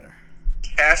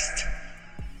Test.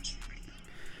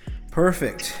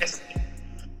 Perfect. Test.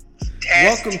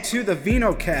 Welcome to the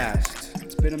VinoCast.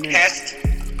 It's been a minute. Test.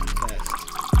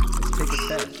 Let's take a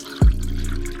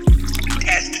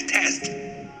test. Test.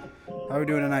 How are we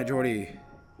doing tonight, Jordy?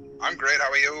 I'm great.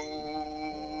 How are you?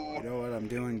 You know what? I'm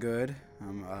doing good.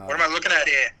 What am I looking at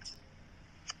here?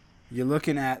 You're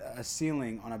looking at a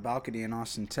ceiling on a balcony in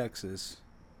Austin, Texas.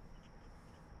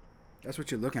 That's what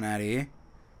you're looking at, eh?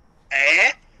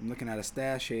 Eh? I'm looking at a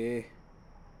stash, eh?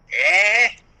 Eh?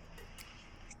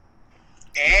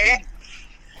 Eh?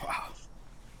 Wow.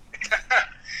 Alright,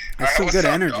 That's some what's good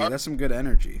up, energy. dog? That's some good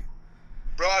energy.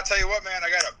 Bro, I'll tell you what, man. I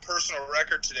got a personal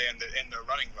record today in the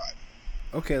running vibe.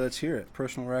 Okay, let's hear it.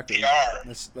 Personal record. PR.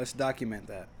 Let's document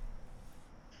that.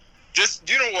 Just,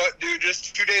 you know what, dude?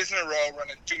 Just 2 days in a row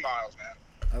running 2 miles, man.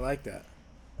 I like that.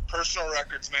 Personal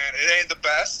records, man. It ain't the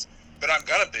best, but I'm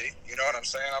gonna be. You know what I'm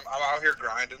saying? I'm out here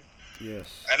grinding. Yes.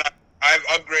 And I've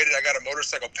upgraded. I got a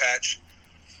motorcycle patch.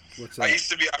 What's I'm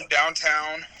that?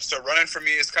 downtown, so running for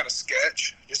me is kind of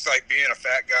sketch. Just like being a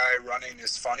fat guy, running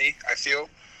is funny, I feel.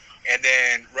 And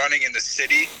then running in the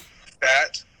city,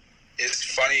 fat, is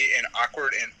funny and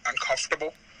awkward and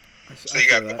uncomfortable. So you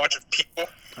got a bunch of people.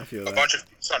 I feel a that. bunch of.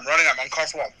 So I'm running, I'm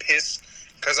uncomfortable, I'm pissed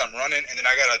because I'm running, and then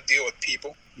I got to deal with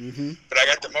people. Mm-hmm. But I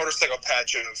got the motorcycle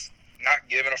patch of not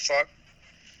giving a fuck.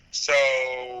 So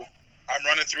I'm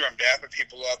running through, I'm dapping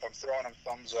people up, I'm throwing them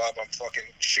thumbs up, I'm fucking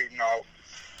shooting out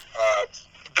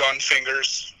gun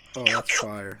fingers. Oh, that's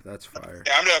fire. That's fire.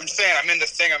 Yeah, I'm saying I'm in the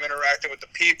thing, I'm interacting with the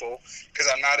people because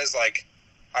I'm not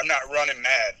running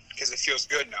mad because it feels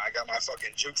good now. I got my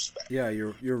fucking juice back. Yeah,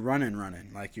 you're running.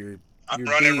 Like you're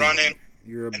running.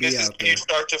 You're a And bee this is out when there. you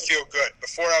start to feel good.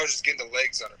 Before I was just getting the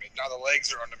legs under me. Now the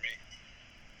legs are under me.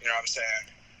 You know what I'm saying?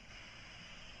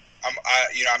 I'm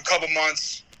a couple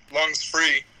months lungs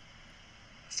free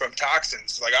from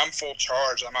toxins. Like I'm full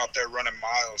charge. I'm out there running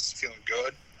miles, feeling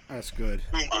good. That's good.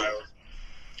 2 miles.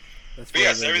 That's But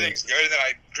yes, very everything's good. And then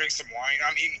I drink some wine.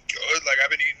 I'm eating good. Like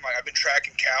I've been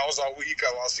tracking cows all week.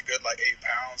 I lost a good 8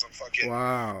 pounds. I'm fucking.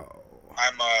 Wow.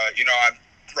 I'm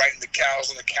writing the cows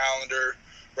on the calendar,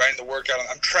 writing the workout.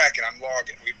 I'm tracking. I'm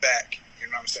logging. We back. You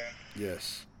know what I'm saying?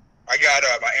 Yes. I got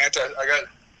I got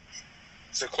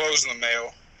some clothes in the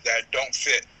mail that don't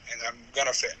fit, and I'm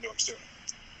gonna fit into them soon.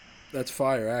 That's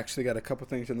fire. I actually got a couple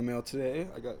things in the mail today.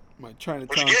 I got my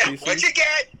Chinatown pieces. What'd you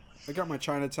get? I got my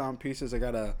Chinatown pieces. They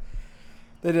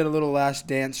did a little Last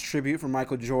Dance tribute for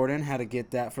Michael Jordan. Had to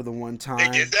get that for the one time.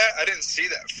 They did that? I didn't see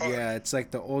that. Fuck. Yeah, it's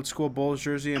like the old school Bulls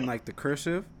jersey and like the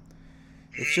cursive.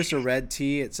 It's just a red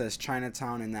tee. It says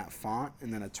Chinatown in that font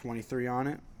and then a 23 on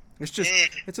it.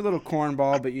 It's a little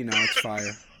cornball, but it's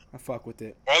fire. I fuck with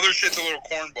it. All their shit's a little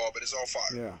cornball, but it's all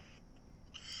fire. Yeah.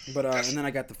 But and then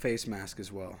I got the face mask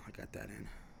as well. I got that in.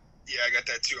 Yeah, I got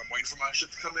that too. I'm waiting for my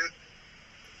shit to come in.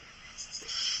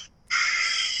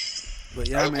 But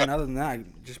yeah, man. Other than that,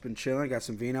 I've just been chilling. Got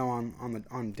some vino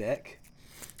on deck.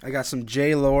 I got some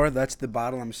J Lore. That's the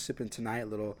bottle I'm sipping tonight.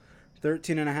 Little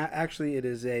 13.5. Actually, it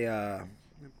is a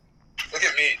Look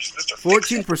at me, Mr.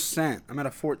 14%. I'm at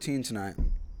a 14 tonight.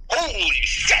 Holy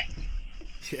shit!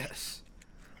 Yes.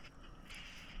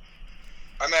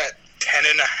 I'm at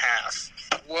 10.5.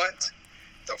 What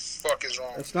the fuck is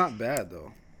wrong? That's not bad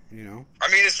though. I mean,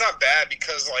 it's not bad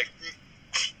because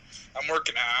I'm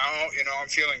working out. I'm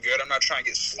feeling good. I'm not trying to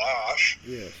get slosh.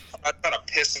 Yes. I'm not trying to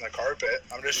piss in the carpet.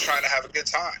 I'm just trying to have a good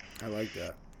time. I like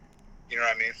that. You know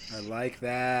what I mean? I like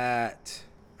that.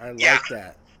 Yeah.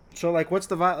 That. So, what's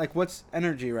the vibe? What's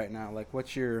energy right now?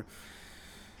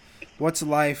 What's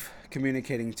life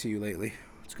communicating to you lately?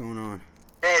 What's going on?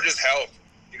 Bro, just help.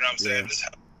 You know what I'm saying? Yeah. Just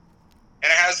help. And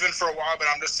it has been for a while, but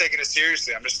I'm just taking it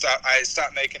seriously. I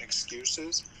stopped making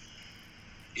excuses.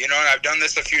 And I've done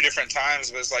this a few different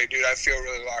times, but it's like, dude, I feel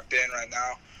really locked in right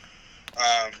now.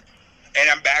 And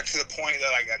I'm back to the point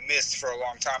that I missed for a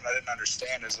long time and I didn't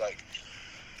understand is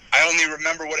I only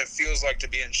remember what it feels like to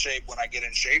be in shape when I get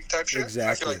in shape type shit.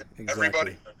 Exactly. I feel like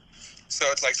everybody. So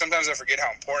it's sometimes I forget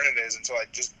how important it is until I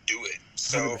just do it.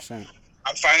 So 100%.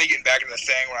 I'm finally getting back into the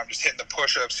thing where I'm just hitting the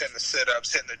push-ups, hitting the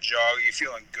sit-ups, hitting the jog. You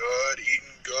feeling good,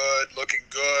 eating good, looking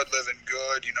good, living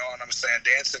good, you know what I'm saying?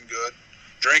 Dancing good,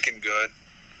 drinking good,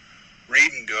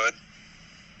 reading good,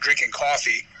 drinking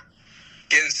coffee,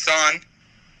 getting sun.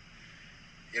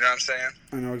 You know what I'm saying?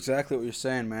 I know exactly what you're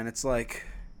saying, man. It's like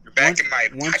You're back in my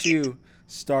once pocket. you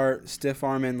start stiff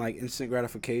arming instant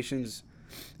gratifications,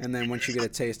 and then once you get a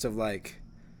taste of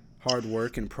hard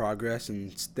work and progress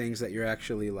and things that you're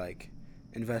actually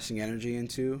investing energy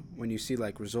into, when you see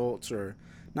results or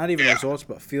not even results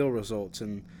but feel results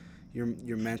and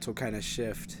your mental kind of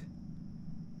shift,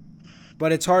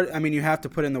 But it's hard. I mean, you have to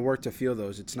put in the work to feel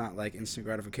those. It's not like instant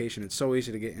gratification. It's so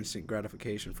easy to get instant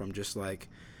gratification from just like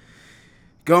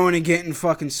going and getting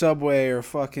fucking Subway or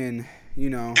fucking, you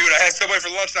know. Dude, I had Subway for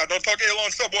lunch now. Don't talk ill on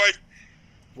Subway.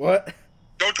 What?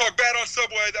 Don't talk bad on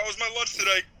Subway. That was my lunch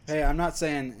today. Hey, I'm not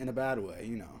saying in a bad way,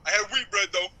 you know. I had wheat bread,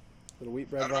 though. Little wheat I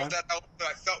bread don't know if vibe? that helped, but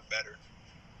I felt better.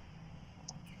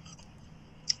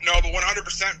 No, but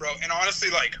 100%, bro. And honestly,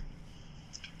 like,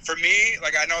 for me,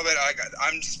 like, I know that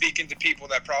I'm speaking to people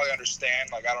that probably understand.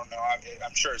 Like, I don't know.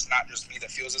 I'm sure it's not just me that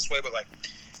feels this way, but, like,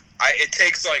 it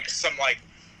takes, like, some, like,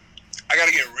 I got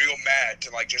to get real mad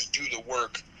to, like, just do the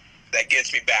work that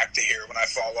gets me back to here when I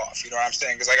fall off. You know what I'm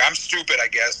saying? Because, like, I'm stupid, I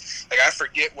guess. Like, I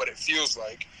forget what it feels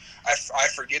like. I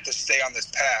forget to stay on this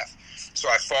path. So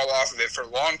I fall off of it for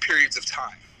long periods of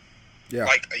time. Yeah.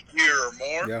 Like a year or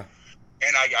more. Yeah.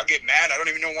 And I get mad. I don't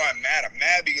even know why I'm mad. I'm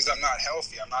mad because I'm not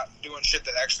healthy. I'm not doing shit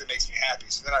that actually makes me happy.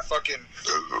 So then I fucking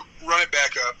run it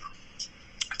back up.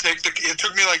 It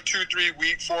took me like 2, 3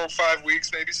 weeks, 4 or 5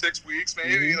 weeks, maybe 6 weeks,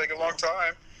 maybe like a long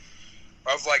time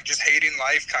of like just hating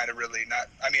life, kind of really.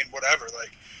 Whatever,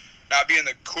 like not being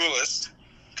the coolest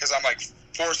because I'm like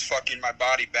force fucking my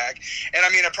body back. And I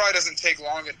mean, it probably doesn't take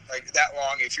long, like that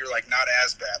long if you're like not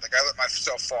as bad. Like I let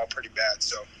myself fall pretty bad.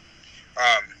 So,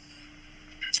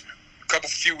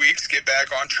 few weeks, get back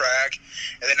on track,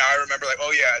 and then now I remember like,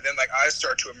 oh yeah, then like I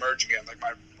start to emerge again, like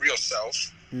my real self.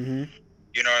 Mm-hmm.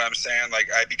 You know what I'm saying? Like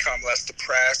I become less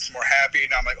depressed, more happy,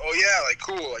 and I'm like, oh yeah, like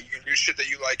cool, like you can do shit that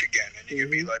you like again, and you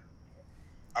can be like,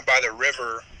 I'm by the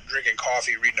river drinking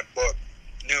coffee, reading a book,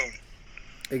 noon.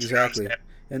 Exactly. You know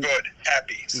and good,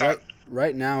 happy. Sun.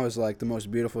 Right now is like the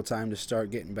most beautiful time to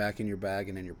start getting back in your bag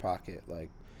and in your pocket, like.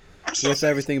 So With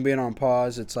everything being on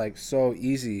pause, it's like so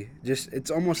easy. Just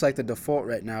it's almost like the default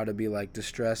right now to be like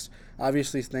distressed.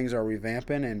 Obviously, things are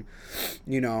revamping, and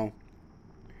you know,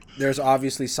 there's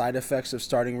obviously side effects of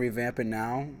starting revamping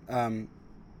now.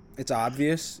 It's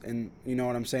obvious, and you know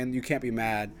what I'm saying. You can't be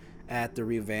mad at the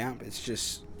revamp. It's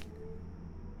just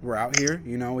we're out here.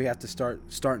 You know, we have to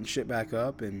starting shit back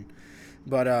up,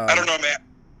 but I don't know, man.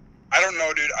 I don't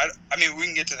know, dude. I mean, we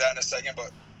can get to that in a second,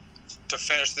 but to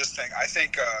finish this thing, I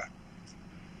think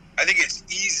it's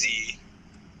easy.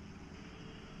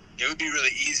 It would be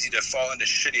really easy to fall into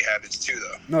shitty habits too,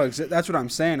 though. No, that's what I'm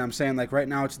saying. I'm saying like right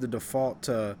now it's the default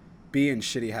to be in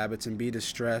shitty habits and be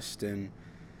distressed and.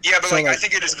 Yeah, but so like I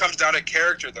think it just comes down to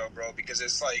character, though, bro. Because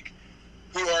it's like,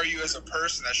 who are you as a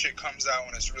person? That shit comes out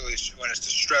when it's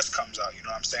the stress comes out. You know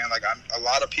what I'm saying? Like a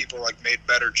lot of people like made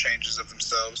better changes of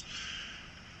themselves.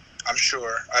 I'm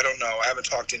sure. I don't know. I haven't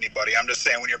talked to anybody. I'm just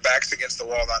saying when your back's against the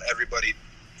wall, not everybody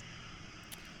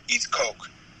eats Coke.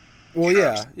 Well,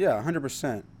 yeah,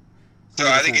 100%. So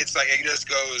I think it's like it just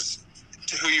goes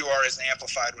to who you are is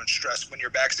amplified when stressed. When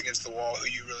your back's against the wall, who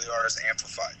you really are is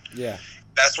amplified. Yeah.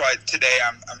 That's why today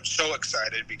I'm so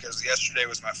excited because yesterday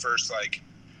was my first like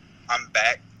I'm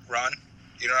back run.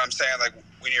 You know what I'm saying? Like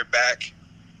when you're back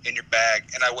in your bag,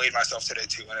 and I weighed myself today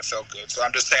too, and it felt good. So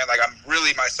I'm just saying like I'm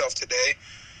really myself today.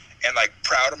 And like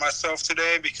proud of myself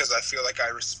today because I feel like I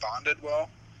responded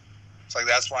well. It's like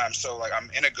that's why I'm so like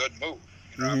I'm in a good mood.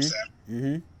 You know what I'm saying?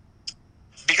 Mm-hmm.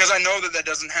 Because I know that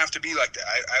doesn't have to be like that.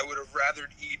 I would have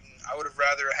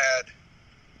rather had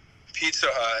Pizza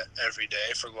Hut every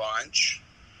day for lunch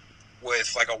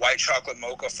with like a white chocolate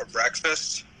mocha for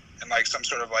breakfast and like some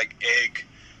sort of like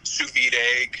sous vide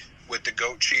egg with the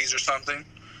goat cheese or something.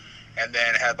 And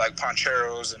then had like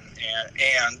Pancheros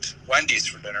and Wendy's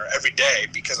for dinner every day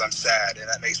because I'm sad and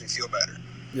that makes me feel better.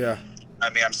 Yeah. I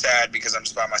mean, I'm sad because I'm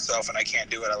just by myself and I can't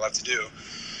do what I love to do.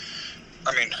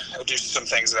 I mean, I'll do some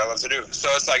things that I love to do. So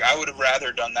it's like I would have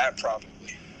rather done that probably.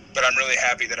 But I'm really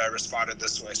happy that I responded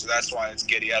this way. So that's why it's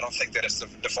giddy. I don't think that it's the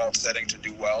default setting to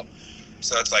do well.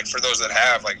 So it's like for those that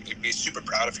have, like, you'd be super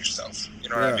proud of yourself. You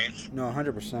know what I mean? No,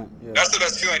 100%. Yeah. That's the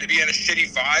best feeling, to be in a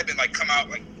shitty vibe and like come out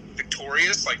like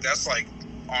victorious. Like that's like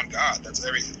on God. That's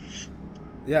everything.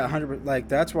 Yeah, 100%. Like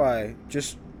that's why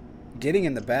just getting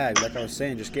in the bag, like I was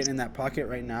saying, just getting in that pocket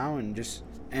right now and just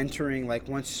entering like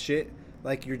once shit,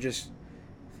 like you're just.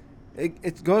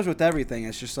 It goes with everything.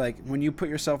 It's just like when you put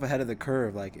yourself ahead of the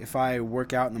curve. Like if I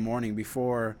work out in the morning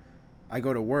before I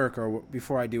go to work or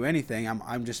before I do anything,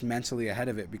 I'm just mentally ahead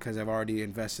of it because I've already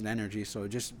invested energy. So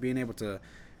just being able to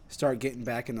start getting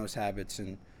back in those habits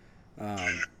and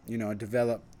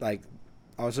develop. Like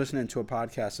I was listening to a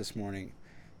podcast this morning.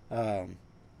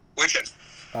 Which is?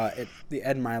 The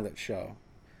Ed Mylett show.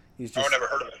 I've never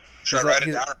heard of it. Should I write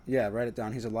it down? Yeah, write it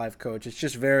down. He's a life coach. It's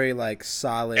just very like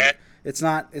solid. It's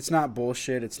not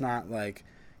bullshit. It's not like,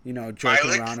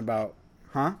 joking around about,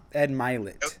 Ed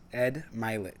Mylett. Ed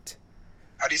Mylett.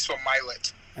 How do you spell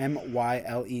Mylett?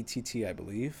 Mylett, I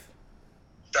believe.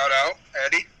 Shout out,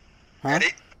 Eddie. Huh?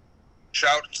 Eddie.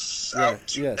 Shouts Yeah. out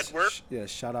to Yes. Edward. Yes.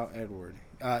 Shout out Edward.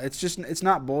 It's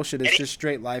not bullshit. It's Eddie. just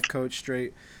straight life coach,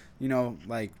 straight,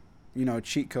 like,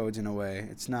 cheat codes in a way.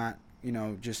 It's not,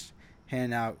 just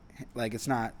hand out, like, it's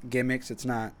not gimmicks. It's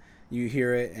not you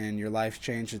hear it and your life's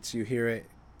changed. It's you hear it,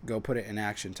 go put it in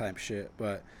action type shit.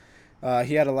 But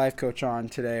he had a life coach on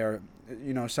today, or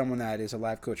someone that is a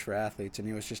life coach for athletes, and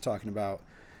he was just talking about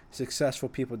successful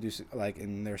people do, like,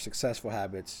 in their successful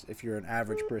habits. If you're an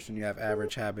average person, you have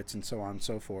average habits, and so on and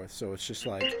so forth. So it's just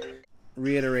like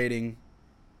reiterating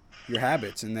your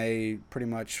habits, and they pretty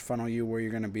much funnel you where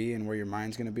you're going to be and where your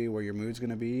mind's going to be, where your mood's going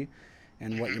to be,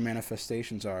 and what your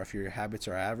manifestations are. If your habits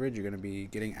are average, you're going to be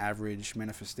getting average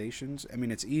manifestations. I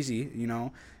mean, it's easy,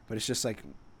 but it's just like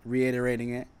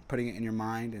reiterating it, putting it in your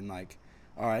mind, and like,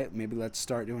 all right, maybe let's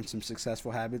start doing some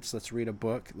successful habits. Let's read a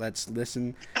book. Let's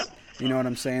listen. You know what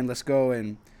I'm saying? Let's go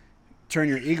and turn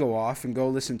your ego off and go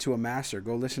listen to a master.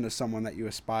 Go listen to someone that you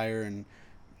aspire and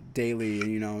daily.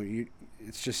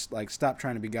 It's just like, stop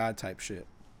trying to be God type shit.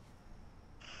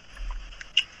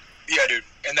 Yeah, dude.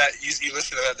 And that you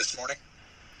listened to that this morning?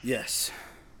 Yes.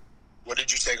 What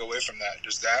did you take away from that?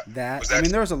 Just that?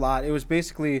 There was a lot. It was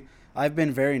basically, I've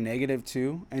been very negative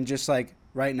too, and just like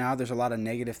right now, there's a lot of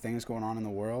negative things going on in the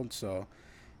world. So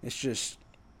it's just,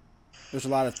 there's a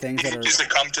lot of things that are. Just to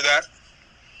come to that.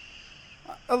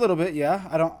 A little bit, yeah.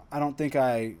 I don't think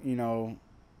I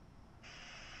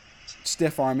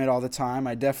stiff arm it all the time.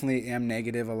 I definitely am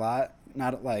negative a lot.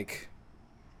 Not like,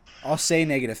 I'll say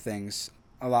negative things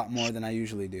a lot more than I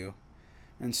usually do,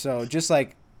 and so just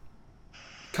like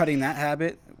cutting that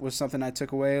habit was something I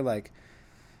took away. Like,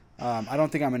 I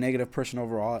don't think I'm a negative person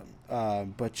overall,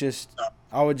 but just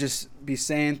I would just be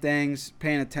saying things,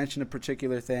 paying attention to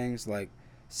particular things, like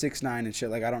 6ix9ine and shit.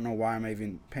 Like, I don't know why I'm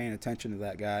even paying attention to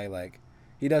that guy. Like,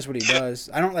 he does what he does.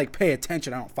 I don't like pay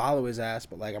attention. I don't follow his ass,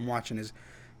 but like I'm watching his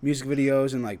music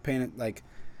videos and like paying it like.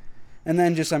 And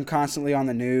then just I'm constantly on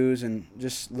the news and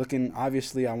just looking.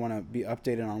 Obviously, I want to be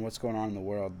updated on what's going on in the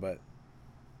world, but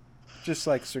just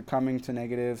like succumbing to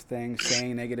negative things,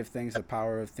 saying negative things, the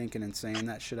power of thinking and saying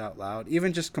that shit out loud.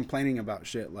 Even just complaining about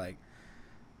shit, like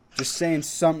just saying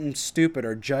something stupid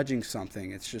or judging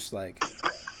something. It's just like,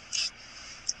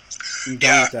 I'm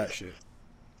done with that shit.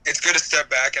 It's good to step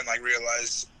back and like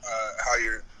realize how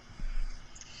you're.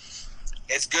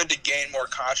 It's good to gain more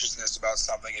consciousness about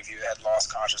something if you had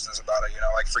lost consciousness about it.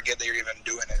 Like forget that you're even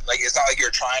doing it. Like it's not like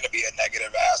you're trying to be a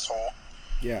negative asshole.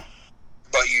 Yeah.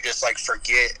 But you just like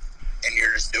forget and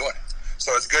you're just doing it.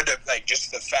 So it's good to like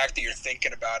just the fact that you're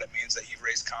thinking about it means that you've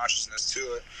raised consciousness to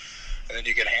it, and then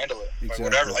you can handle it. Exactly. Like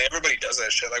whatever. Like everybody does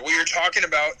that shit. Like what you're talking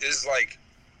about is like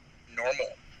normal.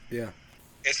 Yeah.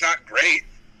 It's not great.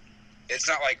 It's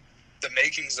not like the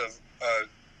makings of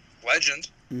legend.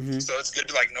 Mm-hmm. So it's good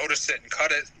to like notice it and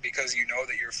cut it because you know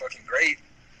that you're fucking great.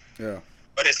 Yeah.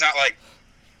 But it's not like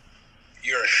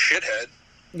you're a shithead.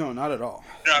 No, not at all.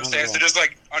 You know what I'm saying? So just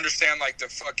like understand like the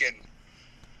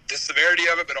severity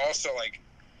of it, but also like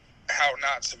how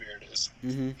not severe it is.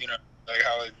 Mm-hmm. Like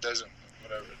how it doesn't,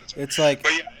 whatever it is. It's like.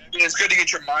 But yeah, it's good to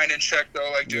get your mind in check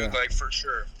though. Like dude, like for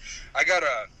sure.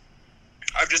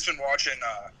 I've just been watching.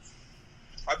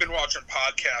 I've been watching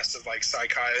podcasts of like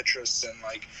psychiatrists and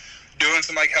like doing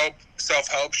some like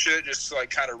self-help shit just to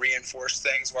like kind of reinforce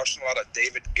things. Watching a lot of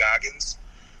David Goggins.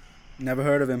 Never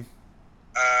heard of him.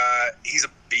 He's a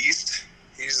beast.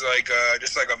 He's like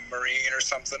just like a Marine or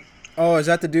something. Oh, is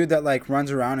that the dude that like runs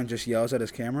around and just yells at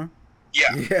his camera?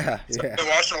 Yeah. Yeah. So I've been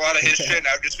watching a lot of his shit, and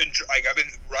I've been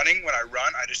running. When I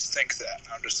run, I just think that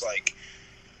I'm just like,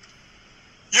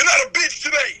 you're not a bitch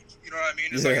today. You know what I mean?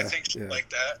 It's like I think shit like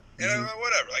that. And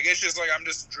whatever. Like it's just like I'm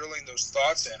just drilling those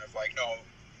thoughts in of like no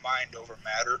mind over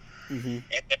matter. Mm-hmm.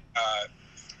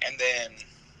 And then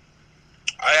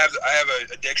I have an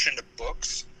addiction to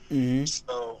books. Mm-hmm.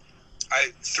 So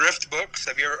thrift books.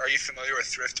 Are you familiar with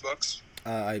thrift books?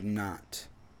 I'm not.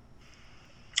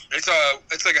 It's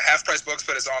like a half price books,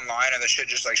 but it's online, and the shit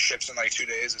just like ships in like 2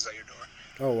 days. It's at your door.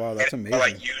 Oh wow, that's amazing.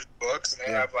 Like used books, and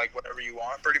they have like whatever you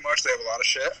want. Pretty much, they have a lot of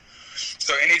shit.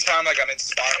 So anytime like I'm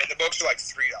inspired, and the books are like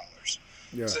 $3.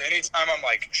 Yeah. So anytime I'm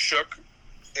like shook,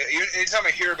 anytime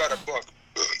I hear about a book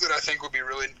that I think would be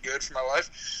really good for my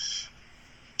life,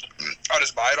 I'll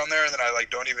just buy it on there, and then I like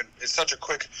don't even. It's such a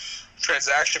quick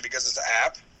transaction because it's an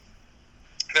app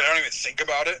that I don't even think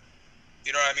about it.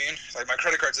 You know what I mean? Like my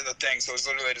credit card's in the thing, so it's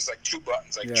literally just like 2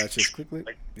 buttons. Like yeah, it's just quickly.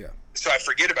 Like, yeah. So I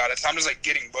forget about it. So I'm just like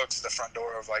getting books at the front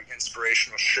door of like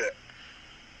inspirational shit.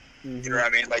 Mm-hmm. You know what I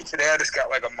mean? Like today I just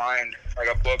got like a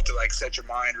book to like set your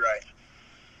mind right.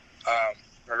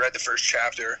 I read the first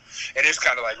chapter, and it's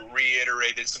kind of like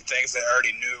reiterated some things that I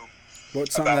already knew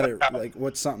What's something about. that Like,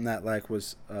 what's something that like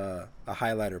was a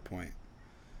highlighter point?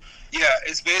 yeah,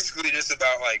 it's basically just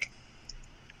about like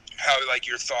how like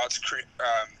your thoughts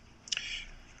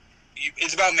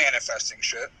it's about manifesting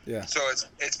shit. Yeah. So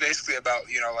it's basically about,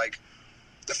 you know, like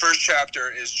the first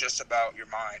chapter is just about your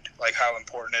mind, like how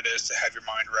important it is to have your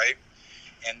mind right.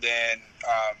 And then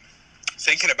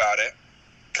thinking about it,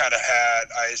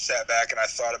 I sat back and I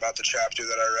thought about the chapter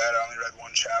that I read. I only read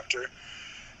one chapter,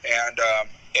 and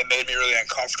it made me really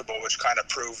uncomfortable, which kind of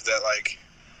proved that like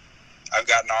I've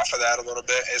gotten off of that a little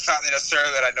bit. It's not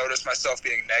necessarily that I noticed myself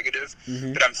being negative,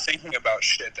 Mm-hmm. but I'm thinking about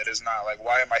shit that is not like,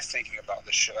 why am I thinking about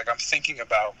this shit? Like I'm thinking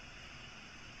about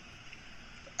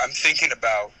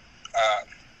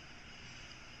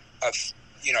of,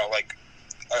 you know, like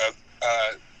uh,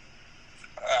 uh,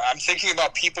 I'm thinking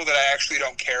about people that I actually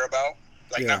don't care about,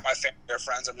 like not my family or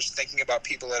friends. I'm just thinking about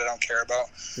people that I don't care about.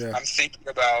 Yeah. I'm thinking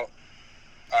about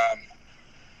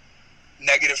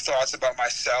negative thoughts about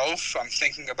myself. I'm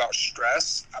thinking about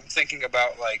stress. I'm thinking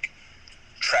about like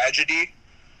tragedy.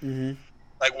 Mm-hmm.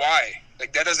 Like why?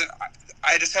 Like that doesn't.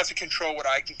 I just have to control what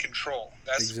I can control.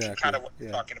 That's Exactly. kind of what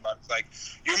I'm talking about. Like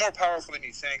you're more powerful than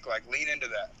you think. Like lean into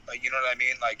that. Like you know what I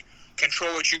mean? Like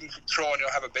control what you can control, and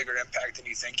you'll have a bigger impact than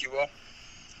you think you will.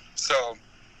 So,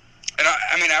 and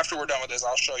I mean, after we're done with this,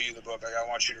 I'll show you the book. Like I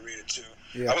want you to read it too.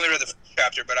 Yeah. I've only read the first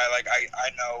chapter, but I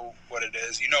know what it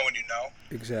is. You know when you know.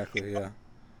 Exactly. Yeah.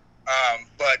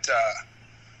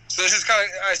 So this is kind of,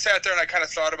 I sat there and I kind of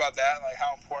thought about that, like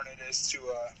how important it is to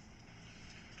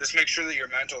just make sure that your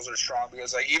mentals are strong,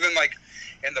 because like even like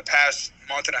in the past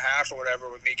month and a half or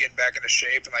whatever, with me getting back into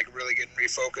shape and like really getting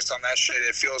refocused on that shit,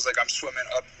 it feels like I'm swimming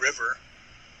upriver.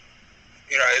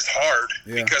 You know, it's hard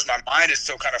because my mind is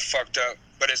still kind of fucked up,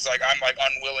 but it's like I'm like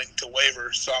unwilling to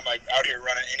waver, so I'm like out here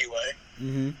running anyway.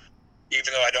 Mm-hmm.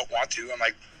 Even though I don't want to, I'm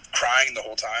like crying the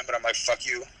whole time, but I'm like, fuck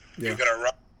you, you're gonna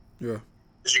run. Yeah.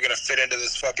 Because you're gonna fit into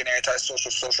this fucking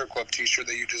Antisocial Social Club T-shirt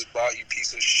that you just bought, you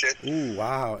piece of shit. Ooh,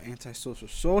 wow, Antisocial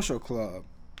Social Club.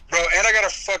 Bro, and I got a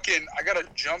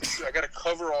jumpsuit, I got a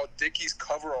coverall, Dickies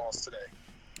coveralls today.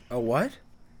 A what?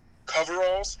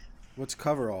 Coveralls? What's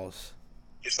coveralls?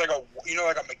 It's like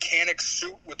like a mechanic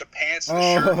suit with the pants and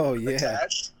the shirt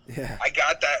attached. Yeah. I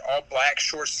got that all black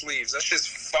short sleeves. That's just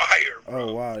fire, bro.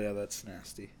 Oh, wow, yeah, that's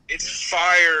nasty. It's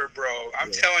fire, bro.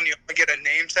 I'm telling you, I'm going to get a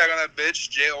name tag on that bitch,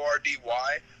 Jordy,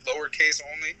 lowercase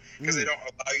only, because they don't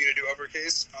allow you to do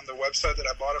uppercase on the website that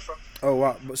I bought it from. Oh,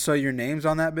 wow. So your name's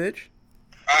on that bitch?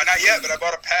 Not yet, but I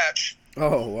bought a patch.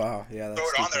 Oh, wow. Yeah, that's Throw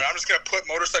it on there. I'm just going to put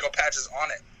motorcycle patches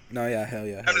on it. No, yeah, hell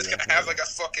yeah. I'm just going to have like a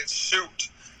fucking suit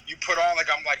you put on, like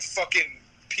I'm like fucking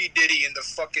P. Diddy in the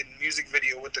fucking music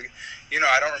video with the,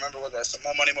 I don't remember what that's,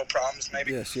 More Money, More Problems,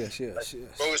 maybe? Yes.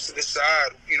 Rolls to the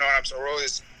side, you know what I'm saying?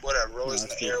 Rollers in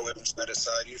the air, whip to the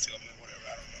side, you feel me? Whatever,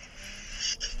 I don't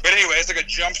know. But anyway, it's like a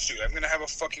jumpsuit. I'm going to have a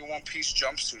fucking one-piece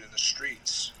jumpsuit in the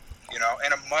streets, and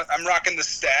I'm rocking the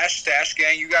Stash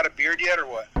gang. You got a beard yet or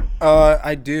what?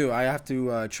 I do. I have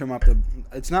to trim up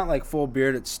it's not like full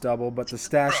beard, it's stubble, but the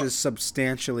Stash is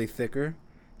substantially thicker.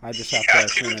 I just have to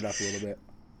trim it up a little bit.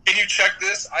 Can you check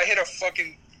this? I hit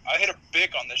a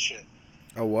Bic on this shit.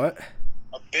 A what?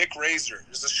 A Bic razor.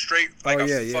 It's a straight,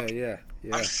 yeah.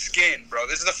 I'm skinned, bro.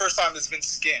 This is the first time it's been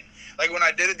skinned. Like when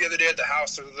I did it the other day at the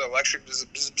house, there was the electric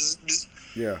bzz.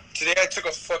 Yeah. Today I took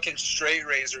a fucking straight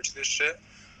razor to this shit.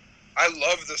 I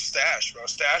love the Stash, bro.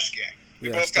 Stash gang. We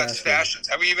both got stashes.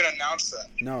 Have we even announced that?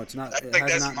 No, it's not. It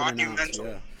has not been announced.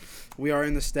 Yeah. We are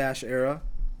in the Stash era.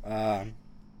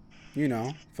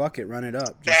 Fuck it, run it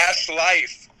up. Stash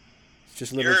life.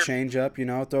 Just little change up,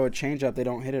 throw a change up. They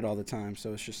don't hit it all the time,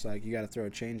 so it's just like you got to throw a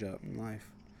change up in life.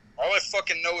 All I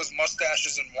fucking know is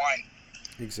mustaches and wine.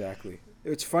 Exactly.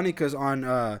 It's funny because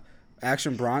on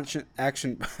Action Bronson's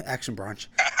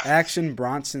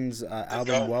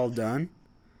album Well Done.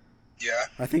 Yeah.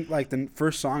 I think like the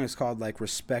first song is called like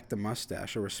Respect the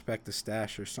Mustache or Respect the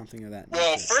Stash or something of that nature.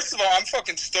 Well, first of all, I'm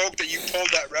fucking stoked that you pulled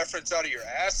that reference out of your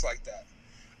ass like that.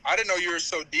 I didn't know you were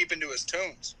so deep into his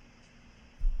tunes.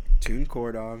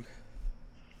 TuneCore, dog.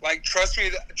 Like, trust me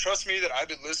that I've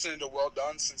been listening to Well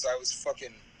Done since I was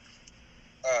fucking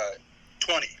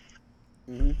 20.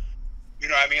 Mm-hmm. You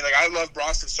know what I mean? Like, I love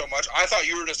Bronson so much. I thought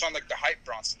you were just on like the hype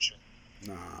Bronson shit.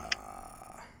 Nah.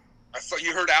 I thought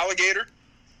you heard Alligator.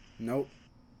 Nope.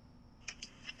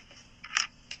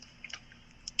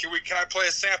 Can I play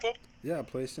a sample? Yeah,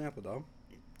 play a sample, dog.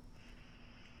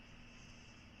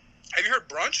 Have you heard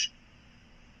Brunch?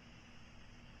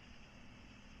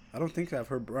 I don't think I've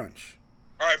heard Brunch.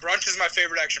 All right, Brunch is my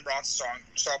favorite Action Bronson song,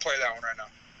 so I'll play that one right now.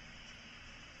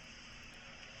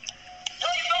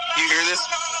 You hear this?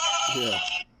 Yeah.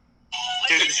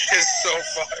 Dude, it's just so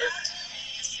fire.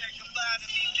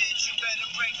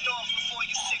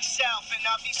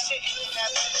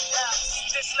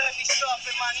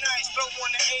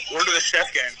 Word to the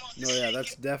chef game. No, yeah,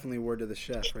 that's definitely word to the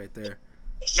chef right there.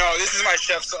 No, this is my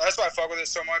chef, so that's why I fuck with it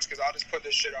so much, because I'll just put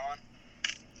this shit on.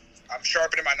 I'm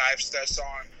sharpening my knives to that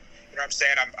song. You know what I'm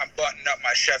saying? I'm buttoning up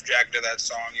my chef jacket to that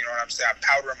song. You know what I'm saying? I'm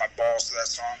powdering my balls to that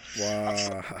song. Wow. You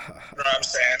know what I'm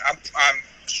saying? I'm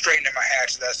straightening my hat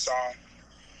to that song.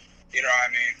 You know what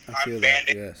I mean? I feel I'm that,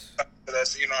 banding yes. to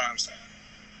that. You know what I'm saying?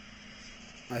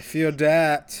 I feel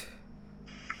that.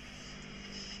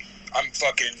 I'm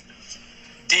fucking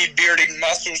de-bearding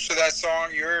muscles to that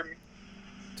song. You heard me?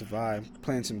 It's a vibe.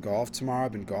 Playing some golf tomorrow.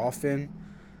 I've been golfing.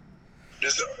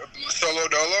 Just solo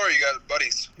dolo, or you got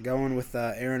buddies? Going with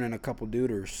Aaron and a couple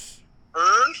duders.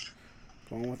 Earn?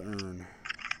 Going with Ern.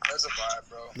 That's a vibe,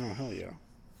 bro. No, hell yeah.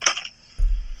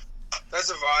 That's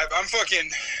a vibe. I'm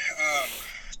fucking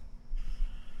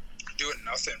doing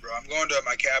nothing, bro. I'm going to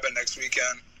my cabin next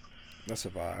weekend. That's a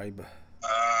vibe.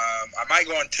 I might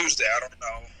go on Tuesday. I don't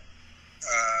know.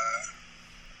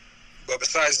 But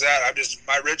besides that,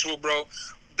 my ritual, bro.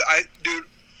 Dude,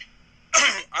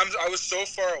 I was so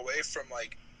far away from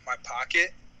like my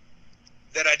pocket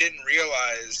that I didn't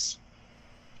realize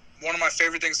one of my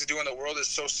favorite things to do in the world is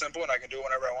so simple, and I can do it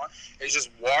whenever I want, is just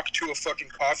walk to a fucking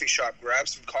coffee shop, grab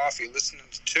some coffee, listen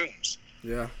to tunes.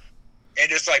 Yeah. And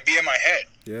just like be in my head.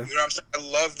 Yeah. You know what I'm saying? I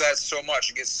love that so much.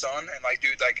 It gets sun, and like,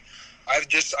 dude, like I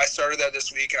started that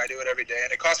this week, and I do it every day,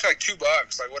 and it costs me like $2,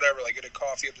 like whatever, like get a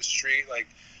coffee up the street. Like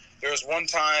there was one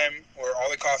time where all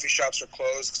the coffee shops were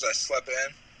closed because I slept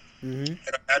in, and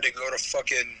I had to go to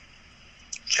fucking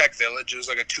Czech Village. It was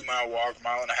like a 2-mile walk, 1.5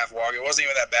 mile walk. It wasn't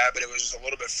even that bad, but it was just a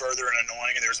little bit further and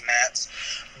annoying, and there's mats.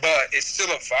 But it's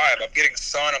still a vibe. I'm getting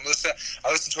sun. I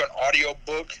listened to an audio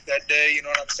book that day. You know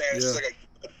what I'm saying? It's just like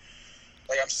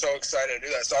I'm so excited to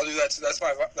do that. So I'll do that.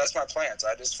 That's my plans.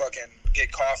 I just fucking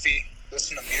get coffee,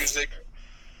 listen to music.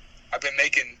 I've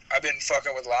been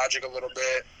fucking with Logic a little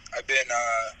bit. I've been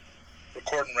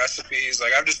recording recipes.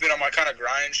 Like I've just been on my kind of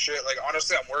grind shit. Like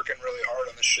honestly, I'm working really hard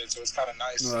on this shit, so it's kind of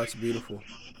nice. No, that's beautiful.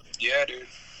 Yeah, dude.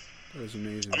 That was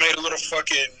amazing. I made a little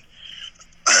fucking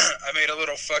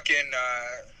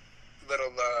what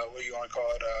do you want to call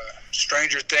it?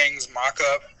 Stranger Things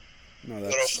mock-up. No,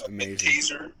 that's little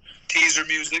amazing. Teaser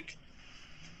music.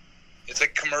 It's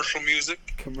like commercial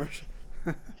music. Commercial.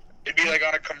 It'd be like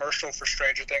on a commercial for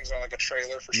Stranger Things, on like a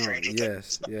trailer for Stranger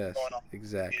Things. Yes,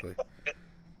 exactly.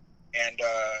 And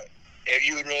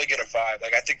you would really get a vibe.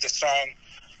 Like I think the song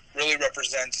really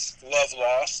represents Love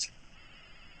Lost.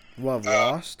 Love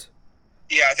Lost?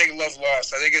 Yeah, I think Love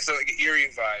Lost. I think it's like an eerie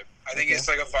vibe. I think it's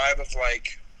like a vibe of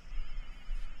like,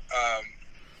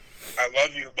 I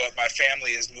love you, but my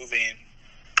family is moving,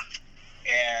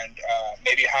 and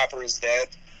maybe Hopper is dead.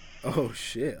 Oh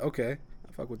shit! Okay,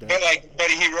 I fuck with that. But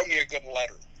he wrote me a good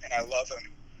letter, and I love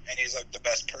him, and he's like the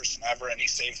best person ever, and he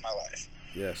saved my life.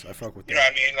 Yes, I fuck with that. You know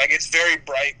what I mean? Like it's very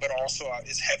bright, but also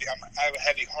it's heavy. I have a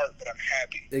heavy heart, but I'm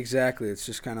happy. Exactly. It's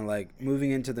just kind of like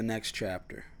moving into the next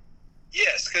chapter.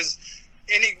 Yes, because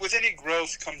with any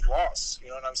growth comes loss. You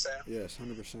know what I'm saying? Yes,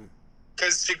 100%.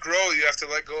 Because to grow, you have to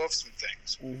let go of some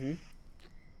things. Mm-hmm.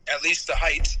 At least the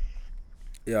height.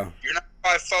 Yeah. You're not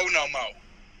 5'4" no more.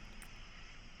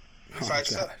 Oh,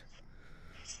 God.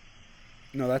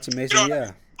 No, that's amazing.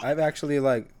 Yeah. I've actually,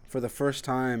 like, for the first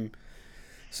time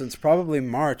since probably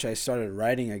March, I started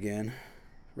writing again.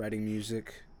 Writing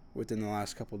music within the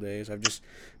last couple days. I've just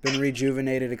been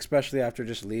rejuvenated, especially after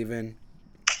just leaving.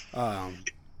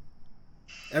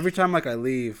 Every time, like, I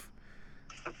leave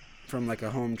from, like,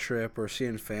 a home trip or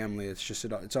seeing family,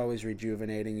 it's always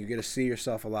rejuvenating. You get to see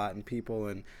yourself a lot and people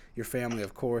and your family,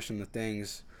 of course, and the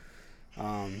things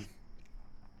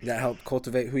that help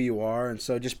cultivate who you are. And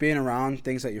so just being around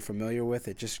things that you're familiar with,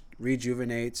 it just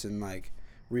rejuvenates and, like,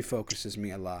 refocuses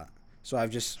me a lot. So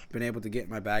I've just been able to get in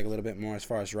my bag a little bit more as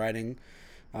far as writing.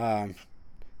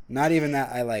 Not even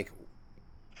that I, like,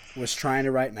 was trying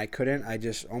to write and I couldn't. I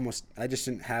just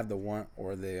didn't have the want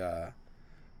or the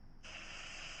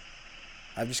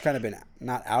I've just kind of been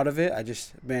not out of it. I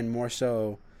just been more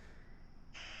so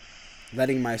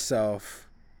letting myself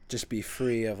just be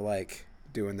free of, like,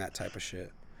 doing that type of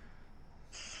shit.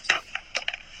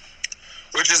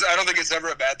 Which is, I don't think it's ever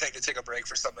a bad thing to take a break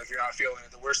for something if you're not feeling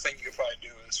it. The worst thing you could probably do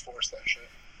is force that shit.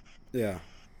 Yeah.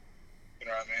 You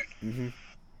know what I mean? Mm-hmm.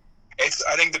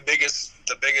 I think the biggest,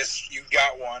 you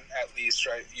got one at least,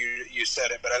 right? You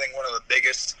said it, but I think one of the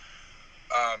biggest,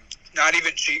 not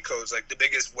even cheat codes, like the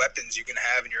biggest weapons you can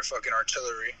have in your fucking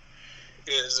artillery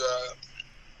is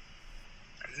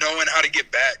knowing how to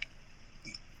get back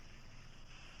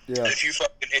Yeah.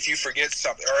 If you forget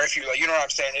something, or if you like, you know what I'm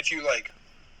saying? If you like,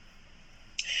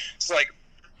 it's like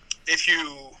if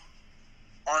you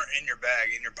aren't in your bag,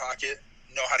 in your pocket,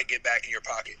 know how to get back in your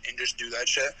pocket and just do that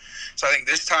shit. So I think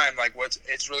this time, like,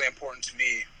 it's really important to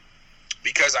me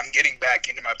because I'm getting back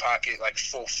into my pocket, like,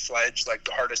 full-fledged, like,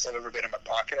 the hardest I've ever been in my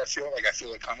pocket, I feel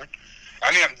it coming.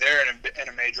 I mean, I'm there in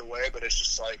a major way, but it's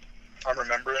just, like, I'm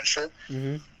remembering shit.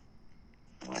 Mm-hmm.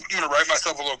 I'm going to write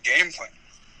myself a little game plan.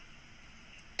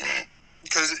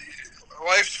 Because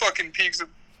life's fucking peaks and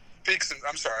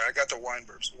I'm sorry, I got the wine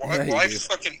burps.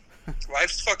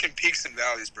 Life's fucking peaks and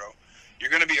valleys, bro. You're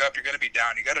going to be up, you're going to be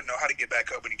down. You got to know how to get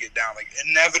back up when you get down. Like,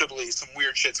 inevitably, some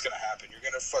weird shit's going to happen. You're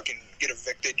going to fucking get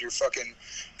evicted. You're fucking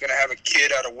going to have a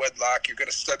kid out of wedlock. You're going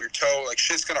to stub your toe. Like,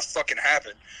 shit's going to fucking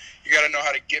happen. You got to know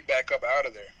how to get back up out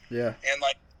of there. Yeah. And,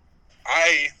 like,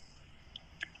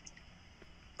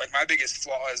 my biggest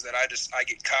flaw is that I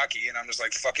get cocky and I'm just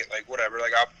like, fuck it. Like, whatever.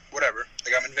 Like, whatever.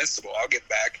 Like, I'm invincible. I'll get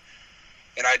back.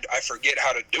 And I forget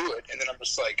how to do it. And then I'm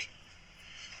just like,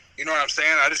 you know what I'm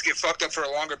saying? I just get fucked up for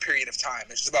a longer period of time.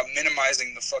 It's just about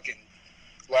minimizing the fucking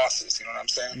losses. You know what I'm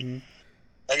saying? Mm-hmm.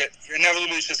 Like,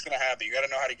 inevitably, it's just going to happen. You got to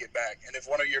know how to get back. And if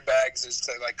one of your bags is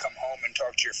to, like, come home and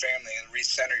talk to your family and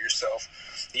recenter yourself,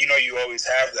 you know you always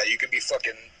have that. You could be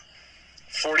fucking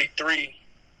 43.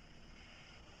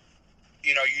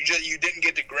 You know, you didn't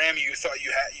get the Grammy you thought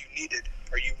you needed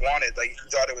or you wanted. Like, you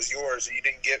thought it was yours and you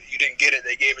didn't get it.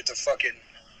 They gave it to fucking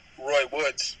Roy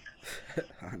Woods.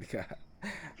 Oh, God.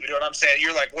 You know what I'm saying?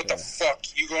 You're like, what the fuck?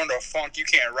 You go into a funk, you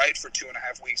can't write for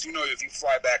 2.5 weeks. You know, if you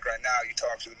fly back right now, you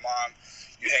talk to the mom,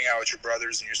 you hang out with your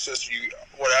brothers and your sister, you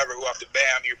whatever, go after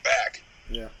bam, you're back.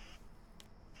 Yeah.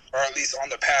 Or at least on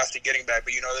the path to getting back,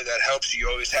 but you know that helps you.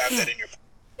 You always have that in your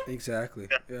pocket. Exactly.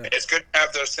 Yeah. It's good to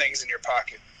have those things in your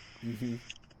pocket. Mm-hmm.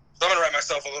 So I'm going to write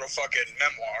myself a little fucking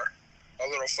memoir, a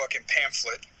little fucking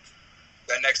pamphlet,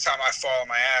 that next time I fall on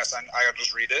my ass, I'll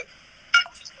just read it,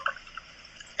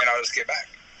 and I'll just get back.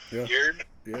 Yeah. Weird?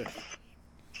 Yeah.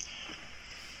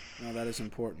 No, that is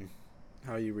important.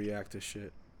 How you react to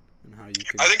shit. And how you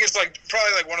can... I think it's like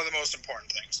probably like one of the most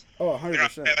important things. Oh, 100%. You know,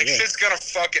 like shit's gonna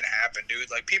fucking happen,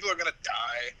 dude. Like people are gonna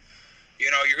die.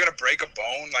 You know, you're gonna break a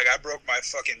bone. Like I broke my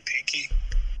fucking pinky.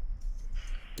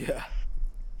 Yeah.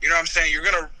 You know what I'm saying? You're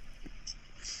gonna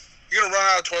run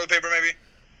out of toilet paper, maybe.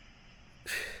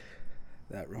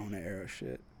 That Rona era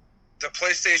shit. The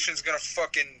PlayStation's gonna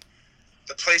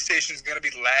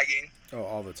be lagging. Oh,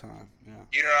 all the time. Yeah.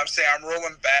 You know what I'm saying? I'm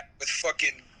rolling back with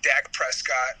fucking Dak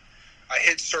Prescott. I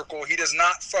hit circle. He does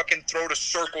not fucking throw to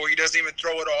circle. He doesn't even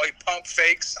throw it all. He pump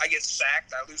fakes. I get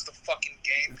sacked. I lose the fucking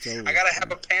game. I gotta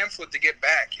have a pamphlet to get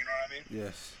back. You know what I mean?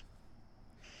 Yes.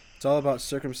 It's all about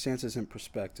circumstances and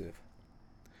perspective.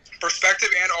 Perspective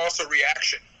and also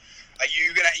reaction.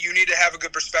 You need to have a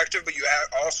good perspective, but you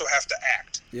also have to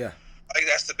act. Yeah. I think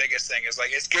that's the biggest thing. Is like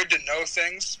it's good to know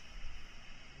things,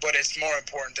 but it's more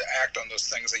important to act on those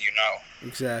things that you know.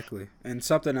 Exactly. And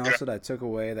something else that I took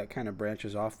away that kind of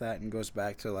branches off that and goes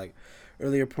back to like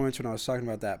earlier points when I was talking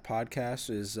about that podcast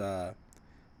is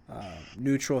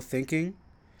neutral thinking.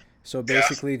 So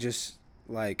basically just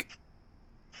like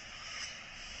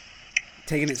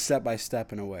taking it step by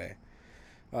step in a way.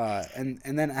 And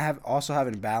then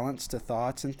having balance to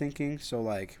thoughts and thinking. So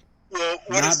like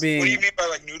what do you mean by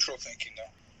like neutral thinking though?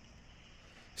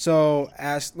 So,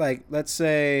 let's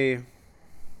say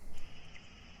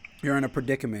you're in a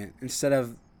predicament. Instead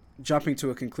of jumping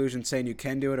to a conclusion saying you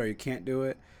can do it or you can't do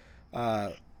it,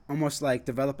 almost like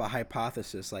develop a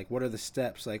hypothesis. Like, what are the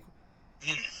steps? Like,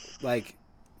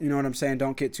 you know what I'm saying?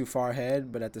 Don't get too far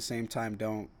ahead, but at the same time,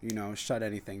 don't, shut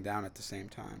anything down at the same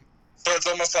time. So it's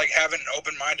almost like having an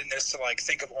open-mindedness to, like,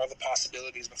 think of all the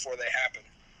possibilities before they happen.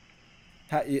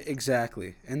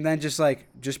 Exactly. And then just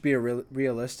be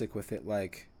realistic with it.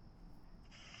 Like,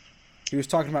 he was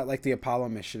talking about like the Apollo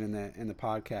mission in the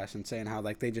podcast and saying how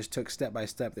like they just took step by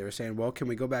step. They were saying, well, can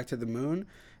we go back to the moon?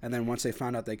 And then once they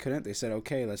found out they couldn't, they said,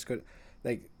 okay, let's go.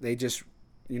 Like they just,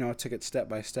 took it step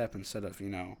by step instead of,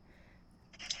 going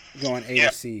A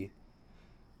to C.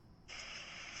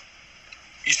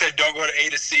 You said don't go to A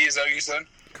to C, is that what you said?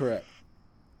 Correct.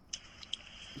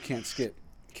 You can't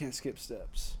skip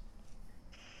steps.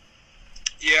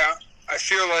 Yeah, I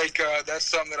feel like that's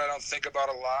something that I don't think about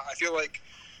a lot. I feel like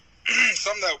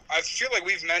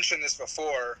we've mentioned this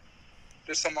before,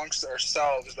 just amongst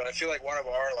ourselves, but I feel like one of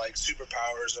our like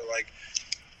superpowers or like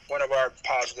one of our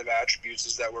positive attributes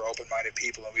is that we're open-minded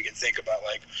people and we can think about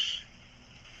like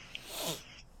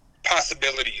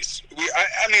possibilities.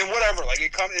 I mean, whatever. Like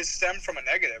it stemmed from a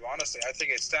negative. Honestly, I think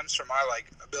it stems from my like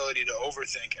ability to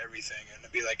overthink everything and to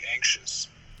be like anxious.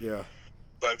 Yeah.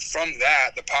 But from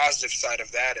that, the positive side of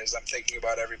that is I'm thinking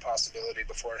about every possibility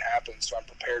before it happens, so I'm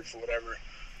prepared for whatever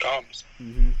comes.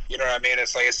 Mm-hmm. You know what I mean?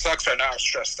 It's like, it sucks right now. I'm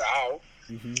stressed out.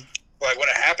 Mm-hmm. Like, when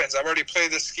it happens, I've already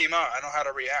played this scheme out. I know how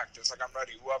to react. It's like, I'm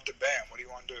ready. Who up to bam? What do you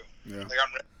want to do? Yeah. Like,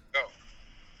 I'm ready to go.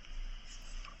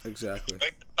 Exactly.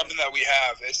 Like, something that we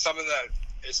have. It's something that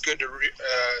it's good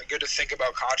to think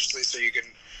about consciously, so you can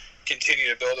continue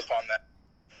to build upon that.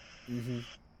 Mm-hmm.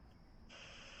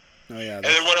 Oh yeah. And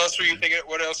then what else were you thinking?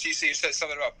 What else you said? You said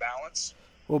something about balance.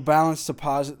 Well, balance to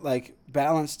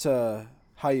balance to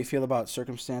how you feel about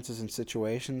circumstances and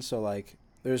situations. So like,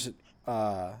 there's it's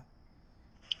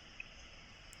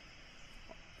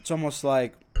almost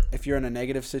like if you're in a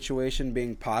negative situation,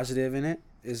 being positive in it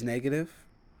is negative,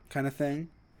 kind of thing.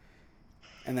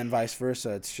 And then vice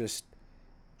versa. It's just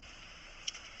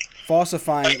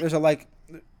falsifying. There's a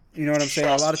you know what I'm saying?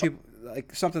 A lot of people,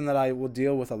 like, something that I will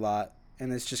deal with a lot,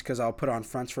 and it's just because I'll put on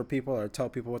fronts for people or tell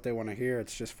people what they want to hear.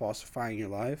 It's just falsifying your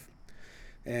life.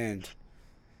 And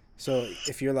so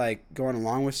if you're like going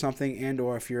along with something, and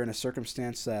or if you're in a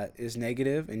circumstance that is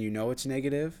negative and you know it's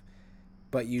negative,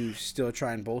 but you still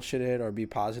try and bullshit it or be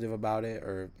positive about it,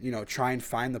 or, you know, try and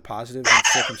find the positives in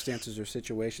circumstances or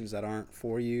situations that aren't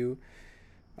for you,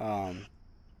 you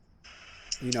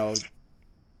know,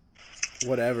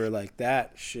 whatever, like,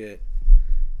 that shit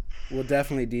will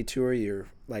definitely detour you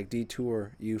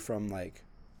from like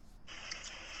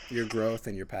your growth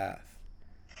and your path.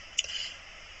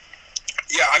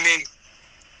 Yeah, I mean,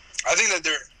 I think that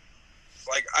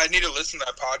I need to listen to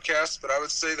that podcast, but I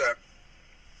would say that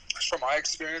from my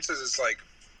experiences, it's like,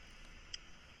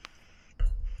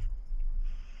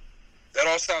 that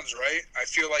all sounds right. I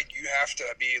feel like you have to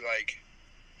be like,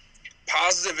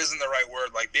 positive isn't the right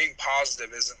word. Like, being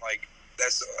positive isn't like,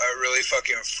 that's a really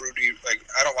fucking fruity, like,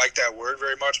 I don't like that word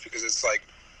very much, because it's like,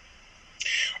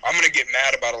 I'm going to get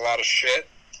mad about a lot of shit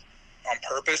on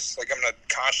purpose. Like, I'm going to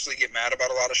consciously get mad about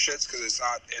a lot of shits because it's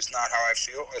not how I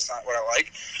feel. It's not what I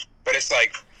like. But it's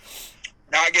like,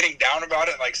 not getting down about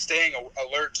it, like staying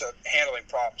alert to handling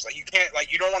problems. Like, you can't,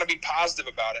 like, you don't want to be positive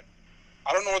about it.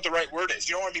 I don't know what the right word is.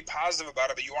 You don't want to be positive about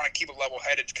it, but you want to keep it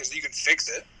level-headed because you can fix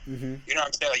it. Mm-hmm. You know what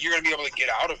I'm saying? Like, you're going to be able to get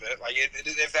out of it. Like,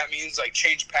 if that means, like,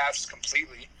 change paths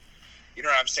completely. You know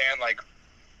what I'm saying? Like,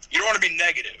 you don't want to be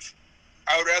negative.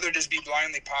 I would rather just be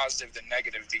blindly positive than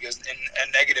negative, because in a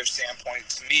negative standpoint,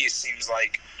 to me, seems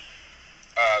like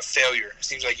failure. It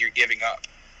seems like you're giving up.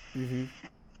 Mm-hmm.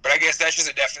 But I guess that's just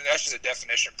a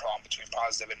definition problem between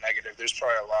positive and negative. There's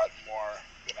probably a lot more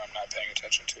that I'm not paying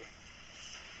attention to.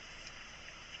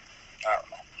 I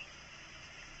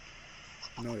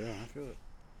don't know. No, yeah, I feel it.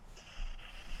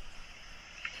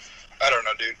 I don't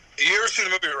know, dude. You ever seen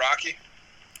the movie Rocky?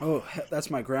 Oh, that's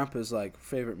my grandpa's like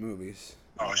favorite movies.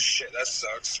 Oh shit, that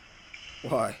sucks.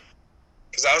 Why?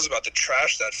 Because I was about to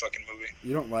trash that fucking movie.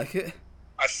 You don't like it?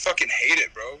 I fucking hate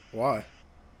it, bro. Why?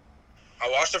 I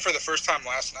watched it for the first time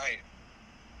last night,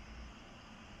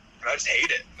 and I just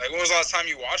hate it. Like, when was the last time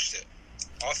you watched it?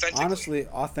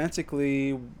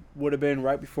 Authentically would have been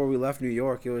right before we left New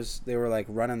York. They were like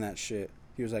running that shit.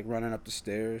 He was like running up the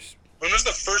stairs. When was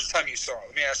the first time you saw it?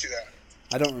 Let me ask you that.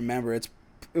 I don't remember. I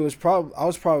was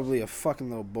probably a fucking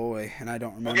little boy, and I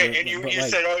don't remember. Okay, and you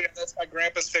said, oh yeah, that's my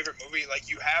grandpa's favorite movie. Like,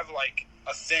 you have like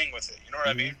a thing with it. You know what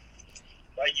I mean?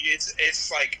 Like,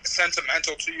 it's like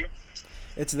sentimental to you.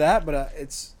 It's that, but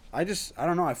I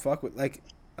don't know. I fuck with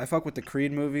the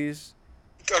Creed movies.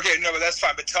 Okay, no, but that's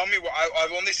fine. But tell me,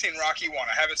 I've only seen Rocky 1.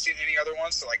 I haven't seen any other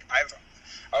ones. So, like,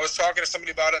 I was talking to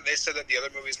somebody about it, and they said that the other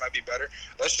movies might be better.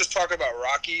 Let's just talk about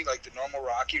Rocky, like the normal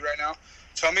Rocky right now.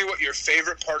 Tell me what your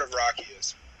favorite part of Rocky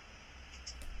is.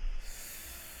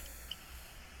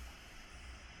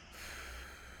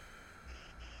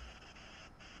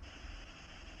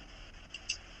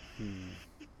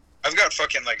 I've got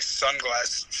fucking, like,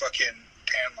 sunglass fucking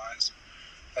tan lines.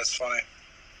 That's funny.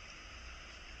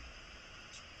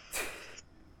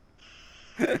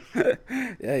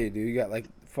 Yeah, you do. You got like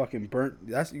fucking burnt.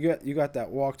 You got that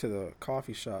walk to the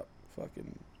coffee shop,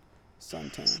 fucking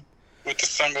suntan. With the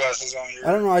sunglasses on.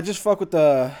 I don't know. I just fuck with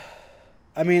the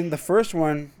first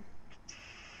one.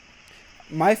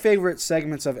 My favorite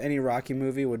segments of any Rocky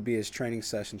movie would be his training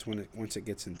sessions once it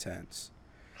gets intense.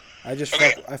 I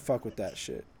fuck with that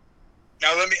shit.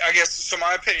 Now so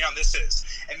my opinion on this is,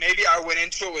 and maybe I went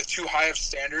into it with too high of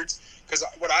standards, because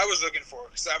what I was looking for,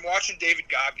 because I'm watching David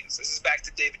Goggins. This is back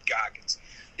to David Goggins.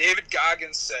 David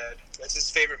Goggins said that's his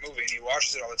favorite movie, and he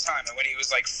watches it all the time. And when he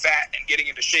was like fat and getting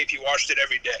into shape, he watched it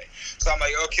every day. So I'm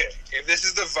like, okay, if this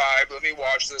is the vibe, let me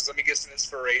watch this. Let me get some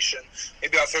inspiration.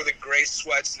 Maybe I'll throw the gray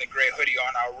sweats and the gray hoodie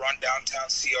on. I'll run downtown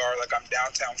CR like I'm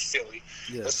downtown Philly.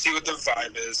 Yeah. Let's see what the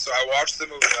vibe is. So I watched the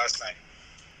movie last night.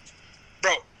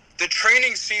 Bro, the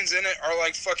training scenes in it are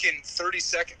like fucking 30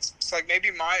 seconds. It's like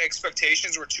maybe my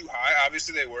expectations were too high.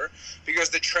 Obviously they were. Because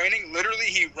the training, literally,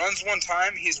 he runs one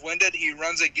time, he's winded, he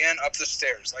runs again up the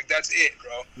stairs. Like, that's it,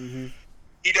 bro. Mm-hmm.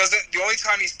 He doesn't, the only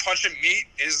time he's punching meat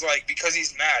is like because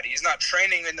he's mad. He's not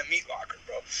training in the meat locker,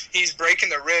 bro. He's breaking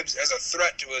the ribs as a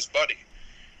threat to his buddy.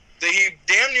 He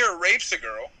damn near rapes a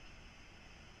girl.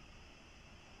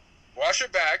 Watch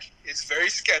it back. It's very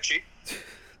sketchy.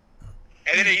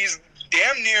 And then he's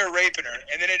damn near raping her,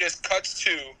 and then it just cuts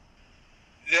to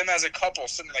them as a couple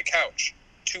sitting on the couch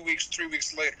 2 weeks, 3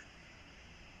 weeks later.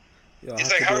 Yo, it's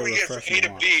like, how do we get from A to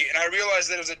B? And I realized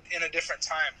that it was in a different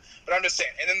time. But I'm just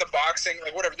saying. And then the boxing,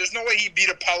 like, whatever. There's no way he beat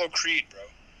Apollo Creed, bro.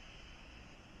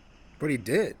 But he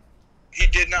did. He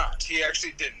did not. He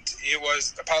actually didn't. It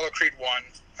was Apollo Creed 1,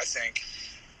 I think.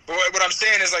 But what I'm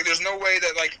saying is, like, there's no way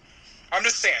that, like, I'm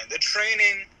just saying, the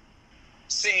training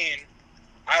scene,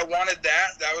 I wanted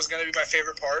that. That was going to be my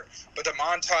favorite part. But the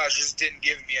montage just didn't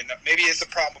give me enough. Maybe it's a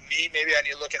problem with me. Maybe I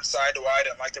need to look inside to why I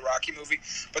didn't like the Rocky movie.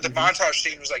 But the montage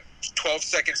scene was like 12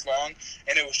 seconds long.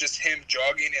 And it was just him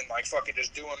jogging and like fucking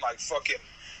just doing like fucking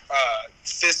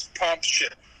fist pump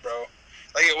shit, bro.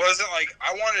 Like it wasn't like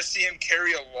I wanted to see him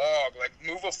carry a log, like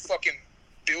move a fucking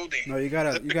building. No, you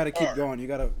gotta keep going. You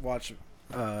gotta watch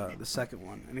the second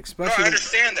one, and especially. No, I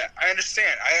understand that. I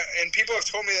understand. And people have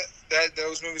told me that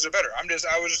those movies are better. I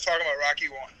was just talking about Rocky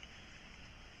 1.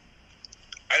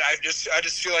 I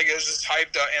just feel like it was just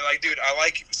hyped up, and like, dude, I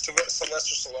like Sylvester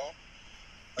Stallone.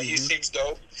 Like he seems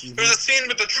dope. There's a scene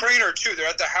with the trainer too. They're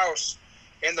at the house,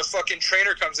 and the fucking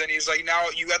trainer comes in. He's like, "Now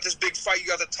you got this big fight. You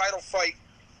got the title fight.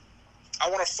 I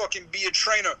want to fucking be a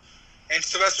trainer." And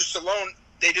Sylvester Stallone,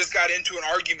 they just got into an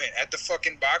argument at the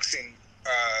fucking boxing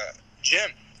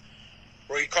gym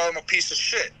where he called him a piece of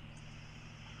shit.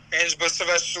 But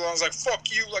Sylvester Stallone's like,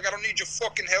 "Fuck you, like I don't need your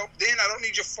fucking help then, I don't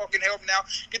need your fucking help now.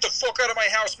 Get the fuck out of my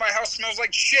house smells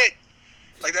like shit."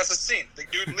 Like that's a scene. The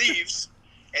dude leaves,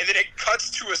 and then it cuts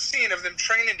to a scene of them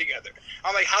training together.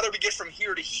 I'm like, how did we get from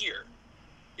here to here?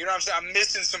 You know what I'm saying? I'm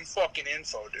missing some fucking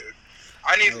info, dude.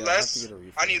 I need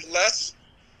less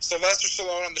Sylvester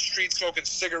Stallone on the street smoking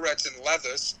cigarettes and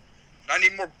leathers. I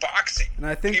need more boxing. And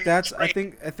I think I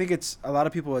think it's a lot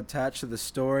of people attached to the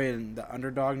story and the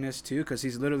underdogness too, because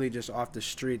he's literally just off the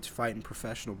streets fighting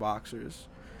professional boxers.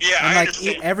 Yeah, and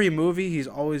like every movie, he's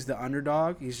always the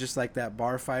underdog. He's just like that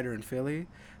bar fighter in Philly.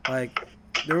 Like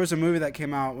there was a movie that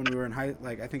came out when we were in I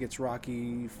think it's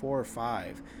Rocky 4 or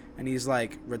 5, and he's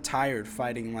like retired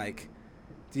fighting like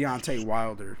Deontay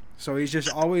Wilder. So he's just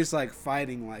always like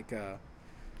fighting like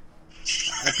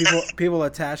people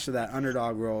attached to that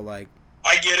underdog role. Like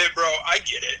I get it, bro. I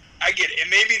get it. It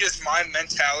may be just my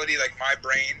mentality, like my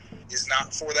brain is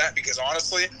not for that, because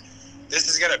honestly, this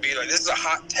is a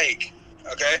hot take.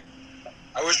 Okay,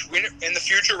 I wish in the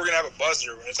future we're gonna have a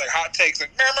buzzer when it's like hot takes,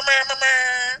 like no,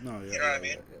 yeah, you know what I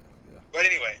mean? Yeah. But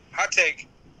anyway, hot take.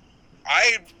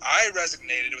 I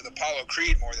resonated with Apollo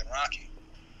Creed more than Rocky.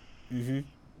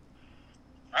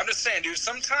 I'm just saying, dude,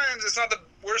 sometimes it's not the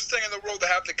worst thing in the world to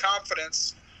have the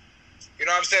confidence. You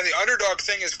know what I'm saying? The underdog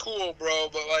thing is cool, bro,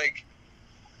 but like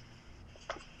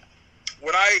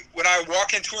when I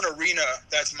walk into an arena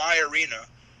that's my arena,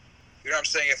 you know what I'm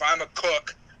saying? If I'm a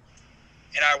cook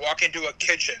and I walk into a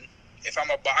kitchen, if I'm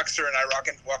a boxer and I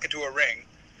walk into a ring,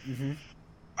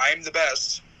 I am the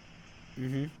best. I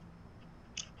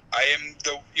am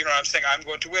the, you know what I'm saying? I'm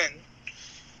going to win.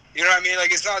 You know what I mean?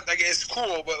 Like, it's not, like, it's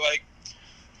cool, but like,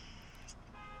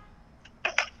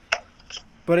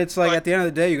 but it's like at the end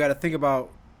of the day, you got to think about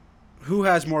who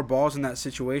has more balls in that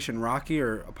situation, Rocky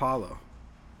or Apollo.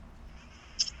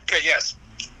 Okay, yes.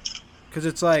 Because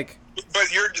it's like, but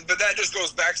that just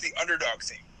goes back to the underdog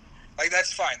thing. Like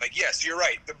that's fine. Like yes, you're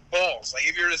right. The balls. Like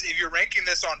if you're ranking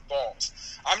this on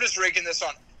balls, I'm just ranking this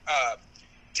on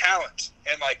talent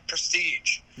and like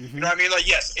prestige. You know what I mean? Like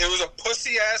yes, it was a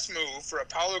pussy ass move for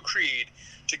Apollo Creed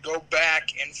to go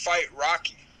back and fight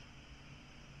Rocky.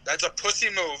 That's a pussy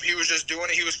move. He was just doing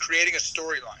it. He was creating a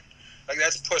storyline. Like,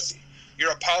 that's pussy.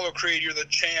 You're Apollo Creed. You're the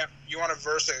champ. You want to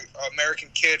verse an American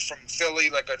kid from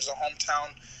Philly, like just a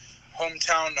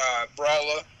hometown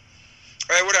brawler.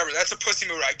 Right, whatever. That's a pussy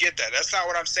move. I get that. That's not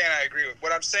what I'm saying I agree with.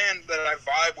 What I'm saying that I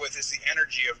vibe with is the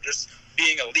energy of just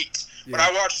being elite. Yeah. When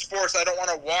I watch sports, I don't want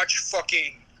to watch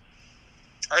fucking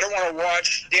I don't want to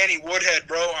watch Danny Woodhead,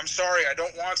 bro. I'm sorry, I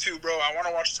don't want to, bro. I want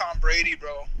to watch Tom Brady,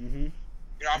 bro. Mm-hmm.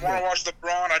 You know, I want to watch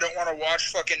LeBron. I don't want to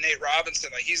watch fucking Nate Robinson.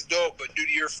 Like, he's dope, but dude,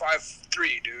 you're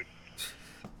 5'3", dude.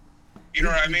 You know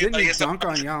what I mean? Didn't like, he dunk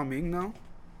on Yao Ming, though?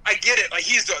 I get it. Like,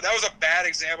 he's dope. That was a bad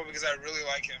example because I really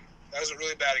like him. That was a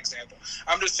really bad example.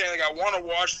 I'm just saying, like, I want to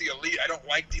watch the elite. I don't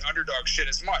like the underdog shit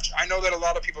as much. I know that a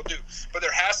lot of people do. But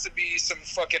there has to be some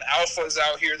fucking alphas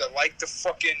out here that like the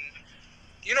fucking...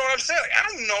 You know what I'm saying? Like, I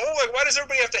don't know. Like, why does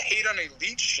everybody have to hate on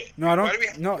elite shit? No, I don't. Why do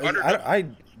we No, I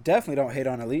definitely don't hate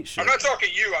on elite shit. I'm not talking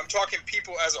you. I'm talking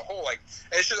people as a whole. Like,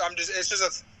 it's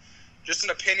just an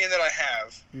opinion that I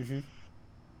have. Mm-hmm.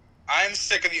 I'm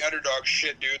sick of the underdog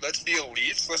shit, dude. Let's be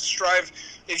elites. Let's strive.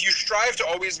 If you strive to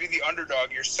always be the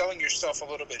underdog, you're selling yourself a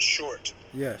little bit short.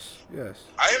 Yes.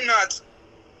 I am not.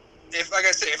 Like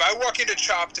I say, if I walk into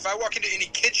Chopped, if I walk into any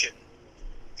kitchen,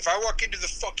 if I walk into the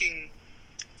fucking,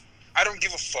 I don't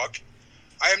give a fuck.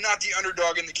 I am not the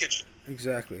underdog in the kitchen.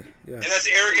 Exactly. Yeah. And that's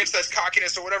arrogance, that's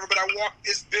cockiness, or whatever. But I walk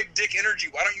this big dick energy.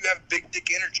 Why don't you have big dick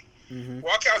energy? Mm-hmm.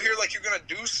 Walk out here like you're gonna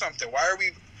do something. Why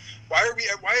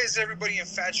is everybody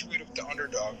infatuated with the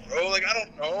underdog, bro? Like, I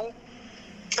don't know.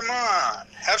 Come on,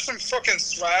 have some fucking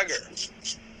swagger.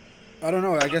 I don't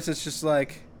know. I guess it's just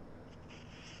like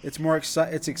it's more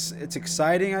it's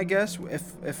exciting. I guess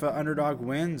if an underdog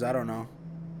wins, I don't know.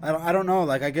 I don't know.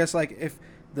 Like, I guess like if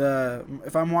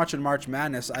I'm watching March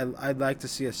Madness, I'd like to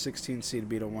see a 16 seed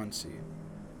beat a 1 seed.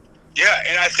 Yeah,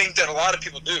 and I think that a lot of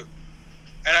people do,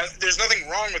 and there's nothing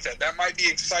wrong with that. That might be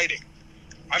exciting.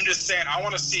 I'm just saying, I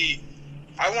want to see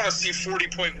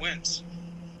 40-point wins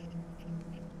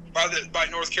by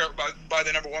North Carolina by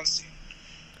the number 1 seed.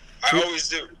 I always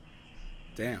do.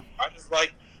 Damn. I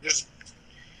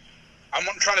I'm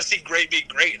trying to see great be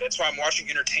great. That's why I'm watching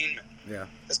entertainment. Yeah.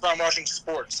 That's why I'm watching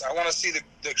sports. I want to see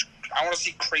I want to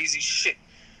see crazy shit.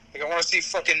 Like, I want to see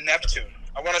fucking Neptune.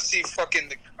 I want to see fucking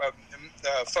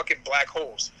the fucking black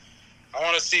holes. I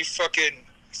want to see fucking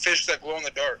fish that glow in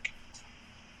the dark.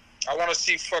 I want to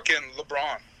see fucking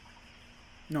LeBron.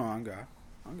 No, I'm God.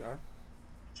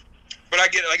 But I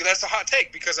get it. Like, that's a hot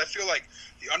take because I feel like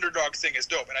the underdog thing is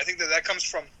dope. And I think that comes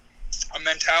from a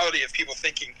mentality of people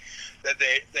thinking that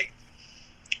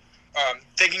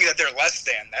thinking that they're less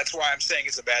than. That's why I'm saying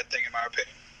it's a bad thing in my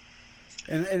opinion.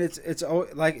 And it's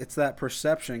like it's that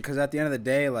perception, because at the end of the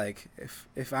day, like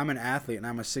if I'm an athlete and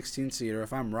I'm a 16 seed, or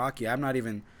if I'm Rocky, I'm not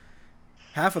even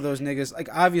half of those niggas. Like,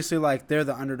 obviously, like, they're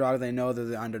the underdog, they know they're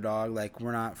the underdog. Like,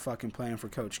 we're not fucking playing for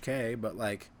Coach K, but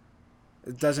like,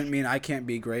 it doesn't mean I can't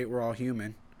be great. We're all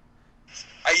human.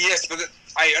 Yes, but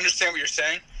I understand what you're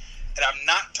saying, and I'm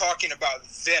not talking about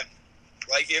them.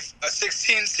 Like, if a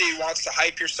 16 seed wants to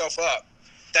hype yourself up,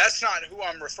 that's not who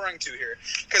I'm referring to here.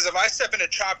 Because if I step into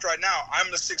Chopped right now, I'm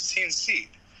the 16 seed.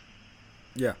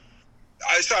 Yeah.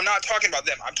 So I'm not talking about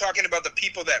them. I'm talking about the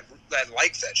people that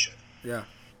like that shit. Yeah.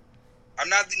 I'm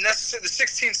not necessarily the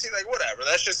 16 seed. Like, whatever.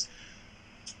 That's just.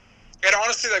 And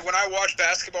honestly, like, when I watch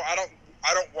basketball, I don't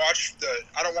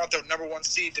want the number 1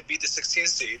 seed to beat the 16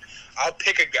 seed. I'll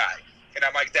pick a guy, and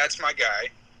I'm like, that's my guy.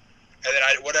 And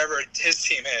then whatever his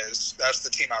team is, that's the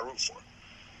team I root for,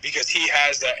 because he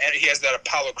has that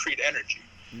Apollo Creed energy.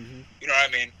 Mm-hmm. You know what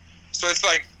I mean? So it's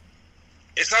like,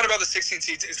 it's not about the 16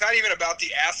 seeds. It's not even about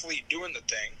the athlete doing the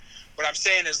thing. What I'm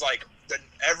saying is, like, the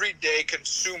everyday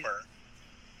consumer,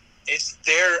 it's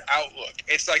their outlook.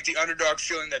 It's like the underdog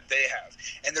feeling that they have.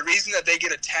 And the reason that they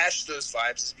get attached to those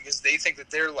vibes is because they think that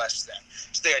they're less than.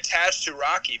 So they attach to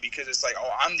Rocky because it's like,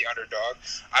 oh, I'm the underdog.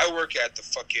 I work at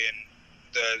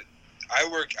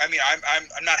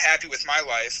I'm not happy with my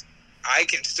life. I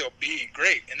can still be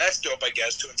great. And that's dope, I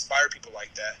guess, to inspire people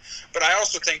like that. But I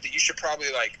also think that you should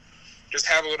probably, like, just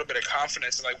have a little bit of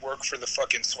confidence and, like, work for the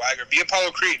fucking swagger. Be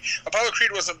Apollo Creed. Apollo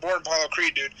Creed wasn't born Apollo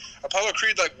Creed, dude. Apollo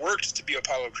Creed, like, worked to be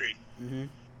Apollo Creed. Mm-hmm.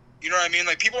 You know what I mean?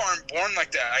 Like, people aren't born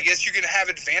like that. I guess you can have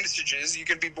advantages. You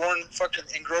can be born fucking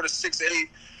and grow to 6'8",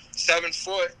 7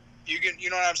 foot. You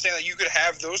know what I'm saying? Like, you could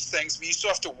have those things, but you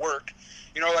still have to work.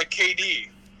 You know, like KD.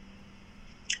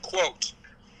 Quote.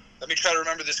 Let me try to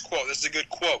remember this quote. This is a good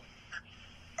quote.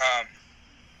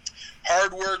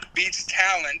 Hard work beats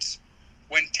talent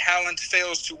when talent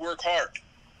fails to work hard.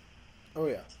 Oh,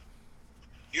 yeah.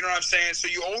 You know what I'm saying? So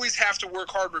you always have to work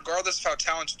hard regardless of how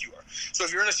talented you are. So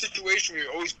if you're in a situation where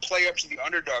you always play up to the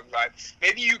underdog vibe,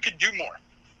 maybe you could do more.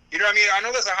 You know what I mean? I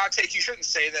know that's a hot take. You shouldn't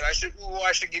say that. I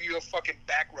should give you a fucking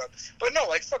back rub. But no,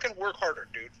 like, fucking work harder,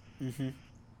 dude. Mm-hmm.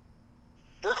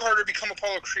 Work harder, become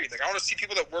Apollo Creed. Like, I want to see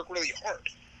people that work really hard.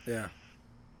 Yeah.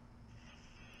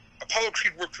 Apollo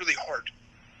Creed worked really hard.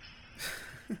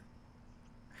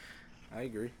 I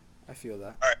agree. I feel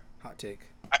that. All right. Hot take.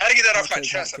 I had to get that Hot off my take,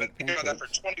 chest. hot I've been take, thinking about that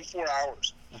for 24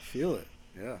 hours. I feel it.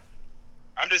 Yeah.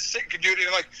 I'm just sick, dude.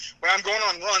 Like, when I'm going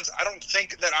on runs, I don't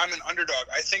think that I'm an underdog.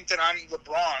 I think that I'm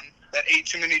LeBron that ate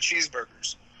too many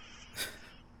cheeseburgers.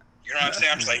 You know what I'm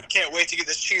saying? I'm just like, I can't wait to get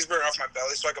this cheeseburger off my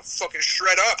belly so I can fucking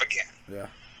shred up again. Yeah.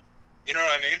 You know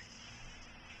what I mean?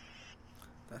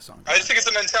 That song. I just think it's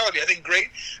a mentality. I think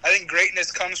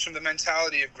greatness comes from the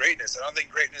mentality of greatness. I don't think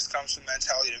greatness comes from the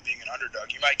mentality of being an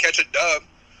underdog. You might catch a dub.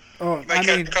 Oh, You might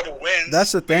catch a couple wins.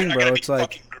 That's the thing, bro. It's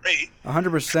like great.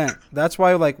 100%. That's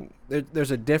why, like,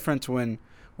 there's a difference when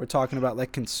we're talking about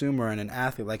like consumer and an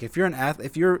athlete. Like, if you're an athlete,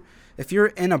 if you're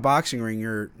in a boxing ring,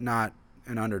 you're not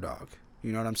an underdog.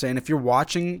 You know what I'm saying? If you're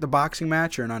watching the boxing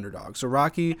match, you're an underdog. So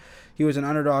Rocky, he was an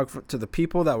underdog to the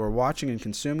people that were watching and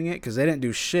consuming it because they didn't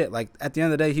do shit. Like, at the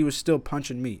end of the day, he was still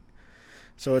punching meat.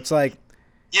 So it's like,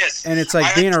 yes, and it's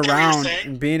like being around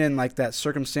and being in like that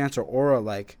circumstance or aura,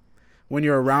 like when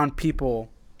you're around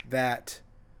people that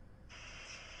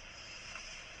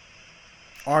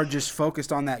are just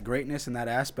focused on that greatness and that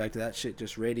aspect, that shit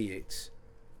just radiates.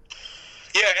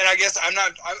 Yeah, and I guess I'm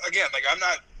not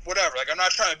whatever. Like, I'm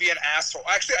not trying to be an asshole.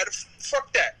 Actually,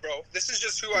 fuck that, bro. This is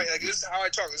just who I like. This is how I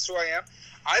talk. This is who I am.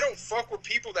 I don't fuck with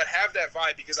people that have that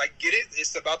vibe because I get it.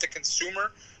 It's about the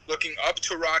consumer looking up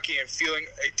to Rocky and feeling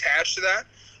attached to that.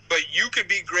 But you could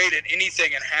be great at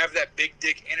anything and have that big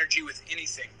dick energy with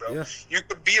anything, bro. Yeah. You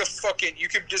could be you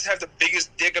could just have the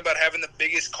biggest dick about having the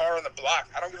biggest car on the block.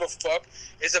 I don't give a fuck.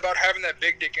 It's about having that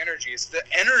big dick energy. It's the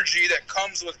energy that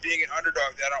comes with being an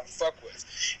underdog that I don't fuck with.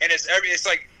 And it's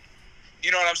like,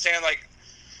 you know what I'm saying? Like,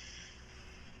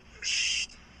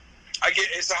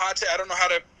 it's a hot take. I don't know how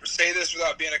to say this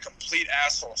without being a complete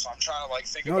asshole, so I'm trying to, like,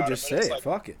 think about it. No, just say it.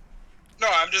 Fuck it. No,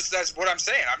 that's what I'm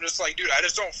saying. I'm just like, dude, I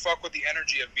just don't fuck with the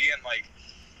energy of being like,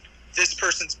 this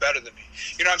person's better than me.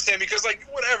 You know what I'm saying? Because, like,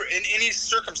 whatever, in any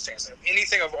circumstance,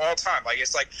 anything of all time, like,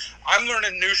 it's like, I'm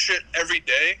learning new shit every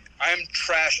day. I am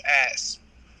trash ass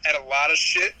at a lot of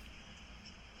shit,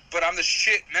 but I'm the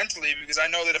shit mentally because I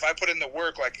know that if I put in the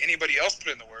work like anybody else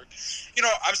put in the work, you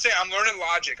know, I'm saying I'm learning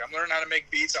logic. I'm learning how to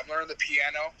make beats. I'm learning the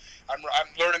piano. I'm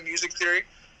learning music theory.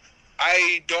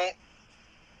 I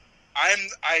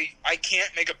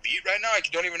can't make a beat right now. I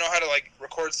don't even know how to, like,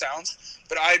 record sounds,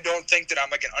 but I don't think that I'm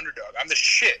like an underdog. I'm the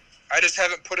shit. I just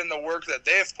haven't put in the work that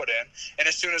they have put in, and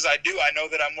as soon as I do, I know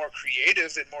that I'm more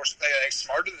creative and more like,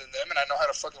 smarter than them, and I know how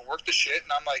to fucking work the shit,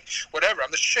 and I'm like, whatever,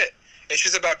 I'm the shit. It's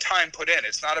just about time put in.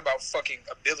 It's not about fucking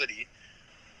ability.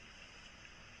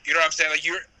 You know what I'm saying? Like,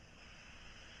 you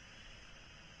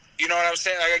know what I'm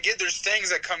saying? Like, I get there's things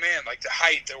that come in, like the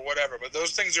height or whatever, but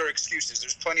those things are excuses.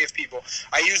 There's plenty of people.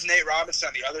 I use Nate Robinson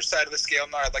on the other side of the scale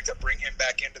now. I'd like to bring him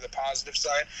back into the positive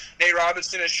side. Nate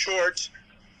Robinson is short,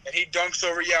 and he dunks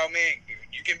over Yao Ming, dude.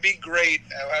 You can be great,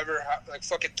 however, like,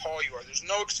 fucking tall you are. There's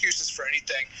no excuses for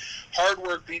anything. Hard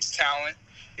work beats talent.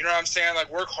 You know what I'm saying? Like,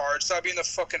 work hard. Stop being the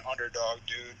fucking underdog,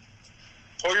 dude.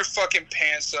 Pull your fucking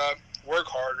pants up. Work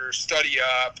harder. Study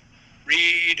up.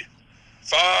 Read.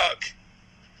 Fuck.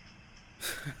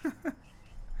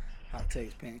 Hot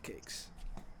takes, pancakes.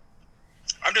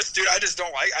 I just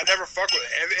don't like, I never fuck with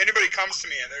it. If anybody comes to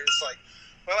me and they're just like,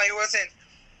 well, I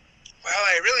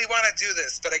really want to do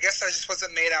this, but I guess I just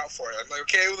wasn't made out for it. I'm like,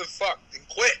 okay, well, then fuck. Then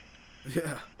quit.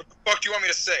 Yeah. What the fuck do you want me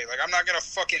to say? Like, I'm not going to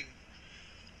fucking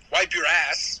wipe your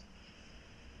ass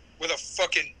with a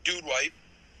fucking dude wipe.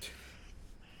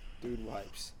 Dude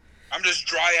wipes. I'm just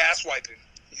dry ass wiping.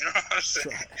 You know what I'm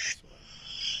saying? Dry ass wipes.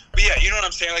 But yeah, you know what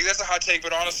I'm saying? Like, that's a hot take,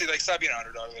 but honestly, like, stop being an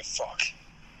underdog. Like, fuck.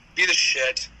 Be the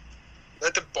shit.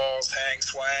 Let the balls hang,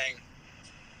 swang.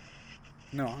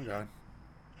 No, oh God.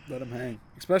 Let them hang.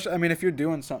 Especially, I mean, if you're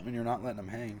doing something and you're not letting them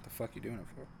hang, what the fuck you doing it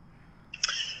for?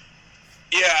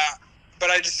 Yeah, but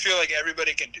I just feel like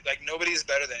everybody can do, like, nobody's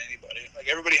better than anybody. Like,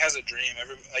 everybody has a dream.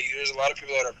 Like, there's a lot of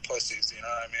people that are pussies, you know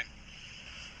what I mean?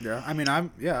 Yeah, I mean,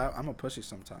 I'm a pussy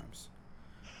sometimes.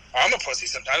 I'm a pussy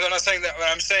sometimes. I'm not saying that, but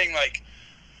I'm saying, like,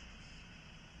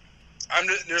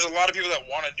 there's a lot of people that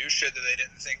want to do shit that they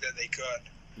didn't think that they could.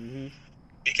 Mm-hmm.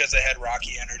 Because they had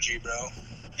Rocky energy, bro.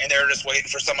 And they were just waiting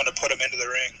for someone to put them into the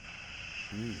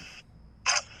ring.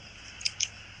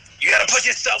 You gotta put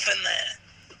yourself in there.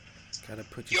 Gotta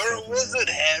put You're a wizard,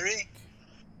 Harry.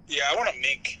 Yeah, I want a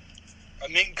mink. A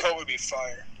mink coat would be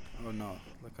fire. Oh, no.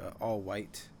 Like a all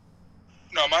white.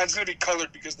 No, mine's gonna be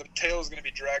colored because the tail is gonna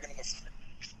be dragging in the...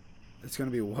 It's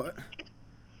gonna be what?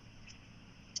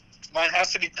 Mine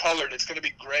has to be colored. It's gonna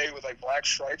be gray with, like, black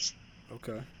stripes.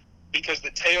 Okay. Because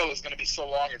the tail is gonna be so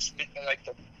long, it's like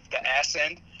the ass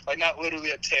end, like, not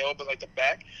literally a tail, but like the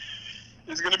back,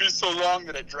 is gonna be so long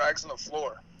that it drags on the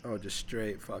floor. Oh, just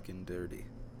straight fucking dirty.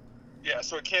 Yeah,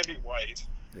 so it can't be white.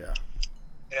 Yeah.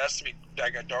 It has to be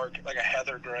like a dark, like a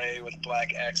heather gray with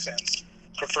black accents,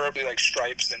 preferably like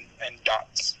stripes and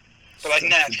dots, but like Stripes and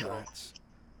natural, dots.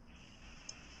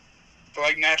 but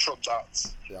like natural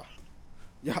dots. Yeah.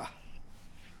 Yeah.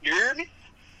 You hear me?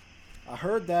 I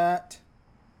heard that.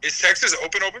 Is Texas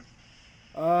open?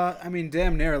 I mean,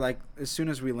 damn near. Like, as soon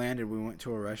as we landed, we went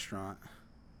to a restaurant.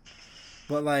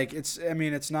 But, like, it's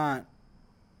not.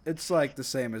 It's, like, the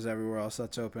same as everywhere else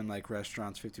that's open. Like,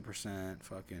 restaurants, 50%,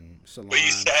 fucking salons. But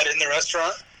you sat in the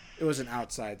restaurant? It was an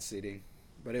outside seating.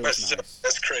 But it was nice.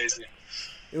 That's crazy.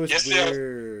 It was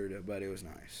weird, but it was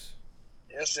nice.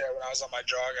 Yesterday, when I was on my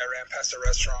jog, I ran past a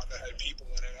restaurant that had people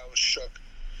in it. I was shook.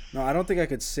 No, I don't think I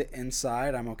could sit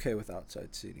inside. I'm okay with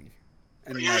outside seating.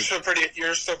 And you're still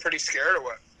pretty scared or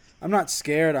what? I'm not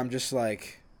scared. I'm just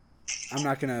like, I'm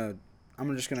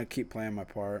just gonna keep playing my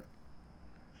part.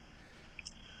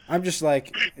 I'm just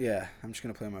like, yeah, I'm just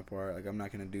gonna play my part. Like, I'm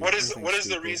not gonna do. What is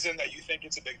the reason that you think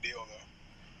it's a big deal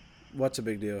though? What's a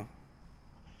big deal?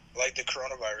 Like the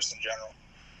coronavirus in general.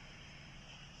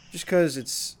 Just because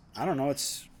it's, I don't know,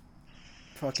 it's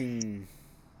fucking.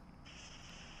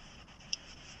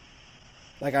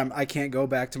 Like, I can't go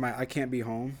back to I can't be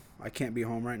home. I can't be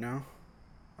home right now.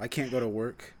 I can't go to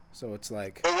work, so it's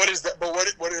like. But what is that? But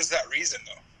what is that reason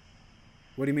though?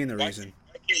 What do you mean the reason?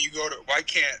 Why can't you go to? Why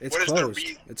can't? It's what closed. Is the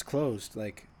reason? It's closed.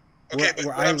 Like, okay,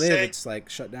 where I live, it's like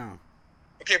shut down.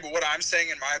 Okay, but what I'm saying,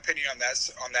 in my opinion, on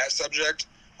that subject,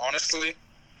 honestly,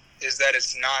 is that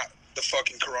it's not the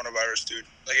fucking coronavirus, dude.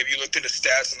 Like, if you looked into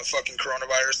stats on the fucking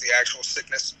coronavirus, the actual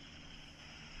sickness.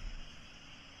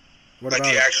 What like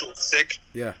about the actual sick?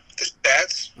 Yeah. The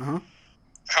stats? Uh-huh.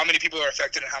 How many people are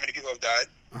affected and how many people have died?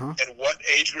 Uh-huh. And what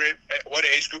age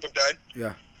group have died?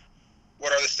 Yeah.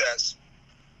 What are the stats?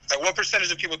 Like, what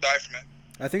percentage of people die from it?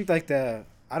 I think, like, I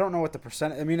don't know what the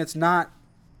percent. I mean, it's not,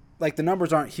 like, the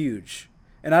numbers aren't huge.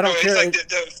 And I don't care. It's like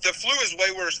the flu is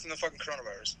way worse than the fucking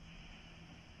coronavirus.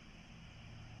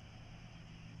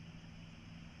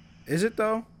 Is it,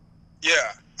 though?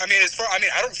 Yeah.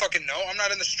 I don't fucking know. I'm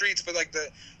not in the streets, but like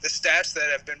the stats that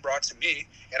have been brought to me,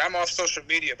 and I'm off social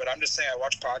media, but I'm just saying I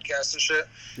watch podcasts and shit,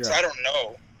 yeah. So I don't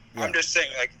know. Yeah. I'm just saying,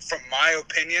 like, from my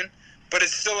opinion, but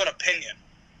it's still an opinion.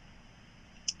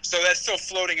 So that's still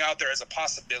floating out there as a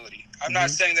possibility. I'm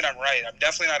not saying that I'm right. I'm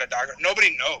definitely not a doctor.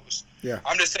 Nobody knows. Yeah.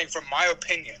 I'm just saying, from my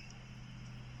opinion,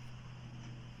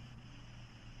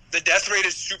 the death rate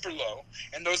is super low,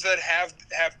 and those that have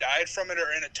died from it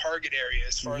are in a target area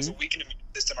as far as a weakened immune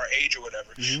system or age or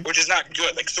whatever, which is not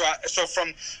good. Like, so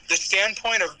from the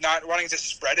standpoint of not wanting to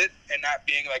spread it and not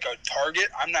being like a target,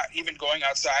 I'm not even going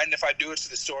outside. And if I do, it's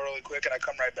to the store really quick and I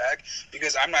come right back,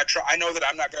 because I'm not I know that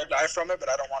I'm not going to die from it, but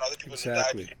I don't want other people to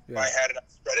die. If I had it, I'd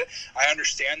spread it. I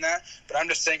understand that, but I'm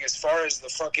just saying, as far as the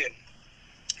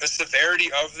severity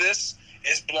of this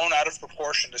is blown out of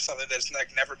proportion to something that's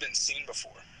like never been seen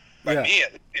before. By me,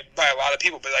 by a lot of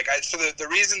people, but like the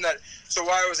reason that, so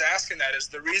why I was asking that is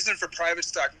the reason for private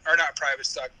stock, or not private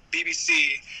stock,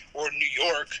 BBC or New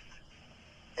York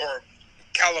or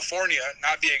California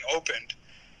not being opened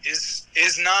is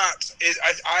in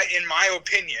my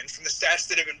opinion, from the stats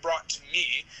that have been brought to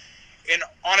me, and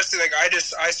honestly, like,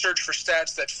 I search for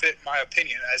stats that fit my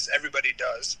opinion, as everybody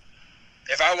does.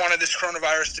 If I wanted this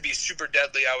coronavirus to be super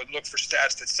deadly, I would look for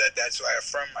stats that said that, so I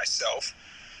affirm myself.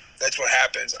 That's what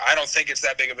happens. I don't think it's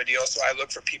that big of a deal, so I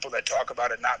look for people that talk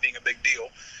about it not being a big deal.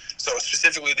 So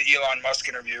specifically the Elon Musk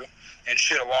interview and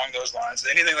shit along those lines.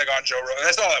 Anything like on Joe Rogan,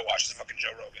 that's all I watch is fucking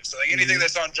Joe Rogan. So like anything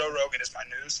that's on Joe Rogan is my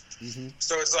news.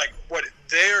 So it's like what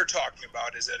they're talking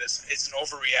about is that it's an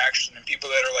overreaction, and people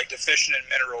that are like deficient in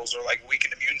minerals or like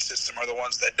weakened immune system are the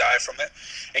ones that die from it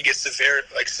and get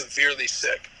severely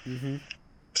sick.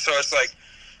 So it's like,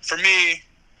 for me,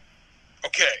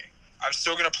 okay, I'm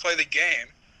still gonna play the game,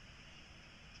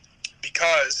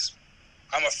 because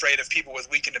I'm afraid of people with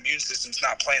weakened immune systems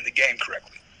not playing the game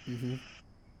correctly.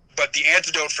 But the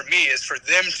antidote for me is for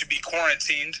them to be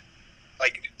quarantined.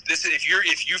 Like, this, if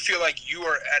you feel like you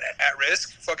are at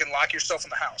risk, fucking lock yourself in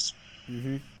the house.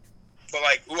 But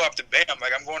like, ooh, up to bam,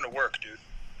 like, I'm going to work, dude.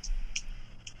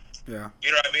 Yeah. You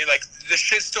know what I mean? Like, this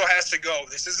shit still has to go.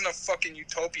 This isn't a fucking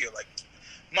utopia. Like,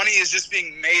 money is just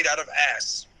being made out of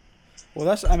ass. Well,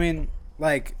 that's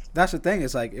the thing,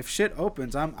 is like, if shit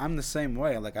opens, I'm the same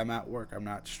way. Like, I'm at work, I'm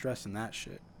not stressing that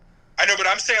shit. I know, but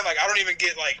I'm saying, like, I don't even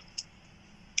get, like,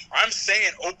 I'm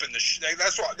saying open the shit. Like,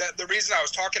 that's what the reason I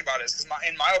was talking about it is because,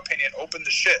 in my opinion, open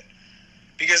the shit.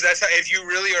 Because that's how, if you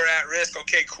really are at risk,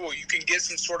 okay, cool, you can get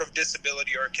some sort of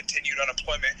disability or continued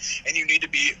unemployment, and you need to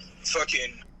be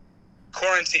fucking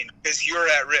quarantined because you're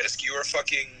at risk. You are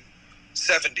fucking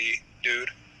 70, dude.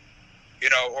 You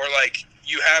know, or like,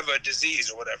 you have a disease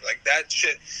or whatever. Like that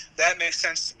shit, that makes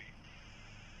sense to me.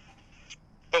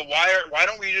 But why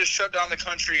don't we just shut down the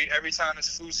country every time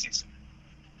it's flu season?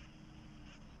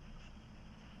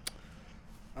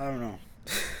 I don't know.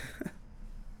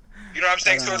 You know what I'm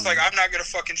saying? So it's like, I'm not going to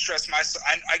fucking stress myself.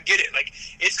 I get it. Like,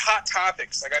 it's hot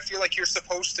topics. Like, I feel like you're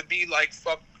supposed to be like,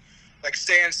 fuck, like,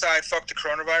 stay inside, fuck the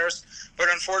coronavirus. But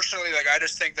unfortunately, like, I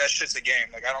just think that shit's a game.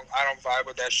 Like, I don't vibe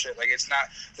with that shit. Like, it's not,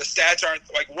 the stats aren't,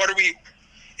 like, what are we,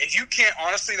 if you can't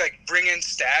honestly, like, bring in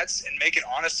stats and make an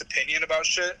honest opinion about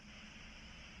shit,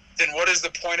 then what is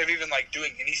the point of even, like,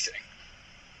 doing anything?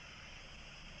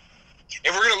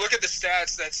 If we're going to look at the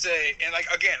stats that say, and, like,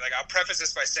 again, like, I'll preface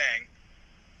this by saying,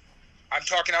 I'm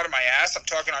talking out of my ass. I'm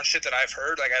talking on shit that I've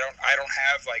heard. Like, I don't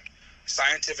have, like,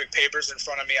 scientific papers in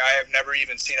front of me. I have never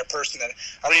even seen a person that,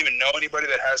 I don't even know anybody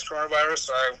that has coronavirus,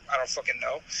 so I don't fucking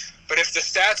know. But if the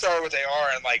stats are what they are,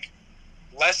 and, like,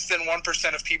 less than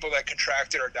 1% of people that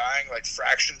contracted are dying, like,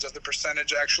 fractions of the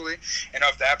percentage, actually, and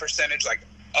of that percentage, like,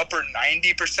 upper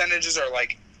 90 percentages are,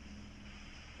 like,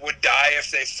 would die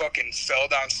if they fucking fell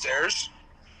downstairs.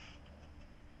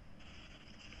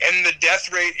 And the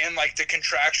death rate and, like, the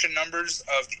contraction numbers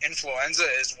of the influenza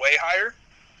is way higher.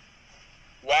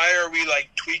 Why are we, like,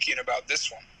 tweaking about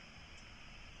this one?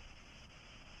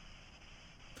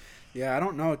 Yeah, I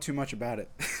don't know too much about it.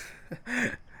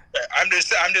 I'm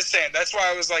just saying. That's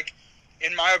why I was like,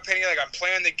 in my opinion, like, I'm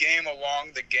playing the game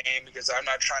along the game because I'm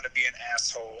not trying to be an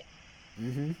asshole.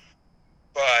 Mm-hmm.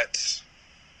 But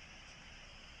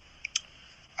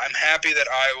I'm happy that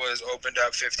Iowa's opened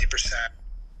up 50%.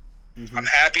 Mm-hmm. I'm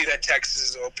happy that Texas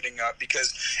is opening up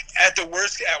because at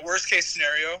worst case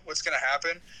scenario, what's going to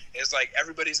happen is, like,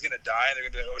 everybody's going to die and they're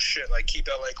going to be like, oh shit, like, keep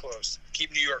LA closed,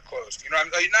 keep New York closed. You know,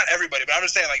 not everybody, but I'm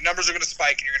just saying, like, numbers are going to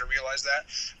spike and you're going to realize that.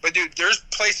 But dude, there's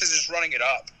places just running it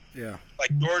up. Yeah.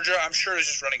 Like Georgia, I'm sure is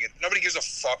just running it. Nobody gives a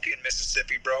fuck in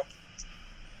Mississippi, bro.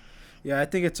 Yeah, I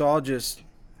think it's all just,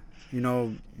 you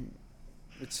know,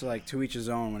 it's like to each his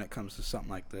own when it comes to something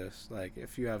like this. Like,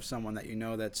 if you have someone that you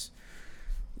know that's,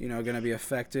 you know, going to be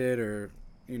affected or,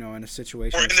 you know, in a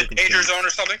situation or in the danger zone or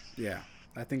something. Yeah,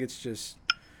 I think it's just,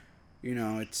 you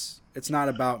know, it's not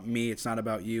about me. It's not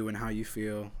about you and how you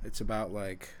feel. It's about,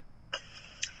 like,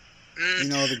 you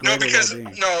know, the greater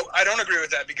well-being. No, I don't agree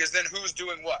with that because then who's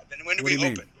doing what? Then when do we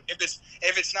open?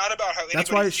 If it's not about how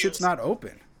that's why shit's not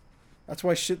open. That's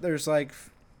why shit there's like,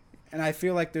 and I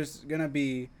feel like there's gonna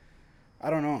be,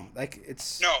 I don't know, like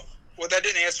it's. No, well, that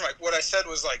didn't answer what I said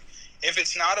was, like, if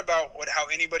it's not about how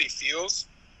anybody feels,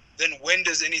 then when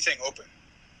does anything open?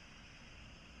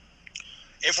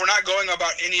 If we're not going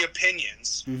about any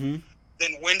opinions, mm-hmm.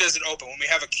 then when does it open? When we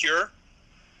have a cure?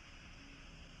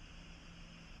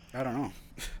 I don't know.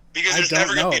 Because there's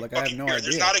never going to be a I have no cure. idea.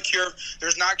 There's not a cure.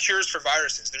 There's not cures for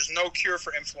viruses. There's no cure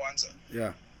for influenza.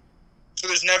 Yeah. So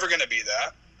there's never going to be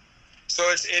that. So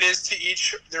it is to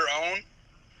each their own.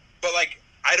 But, like,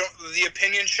 the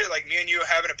opinion shit, like, me and you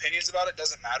having opinions about it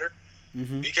doesn't matter.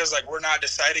 Mm-hmm. Because, like, we're not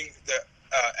deciding the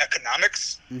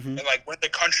economics mm-hmm. and, like, when the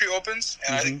country opens.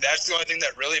 And mm-hmm. I think that's the only thing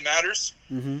that really matters.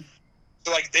 Mm-hmm.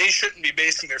 So, like, they shouldn't be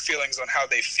basing their feelings on how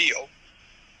they feel.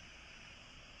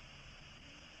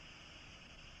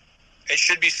 It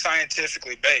should be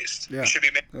scientifically based. Yeah. We should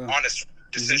be making honest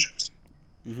decisions.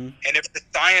 Mm-hmm. And if the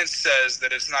science says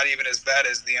that it's not even as bad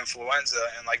as the influenza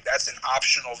and, like, that's an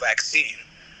optional vaccine,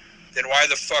 then why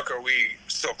the fuck are we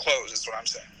still closed is what I'm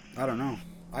saying. I don't know.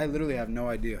 I literally have no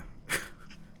idea.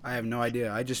 I have no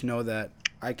idea. I just know that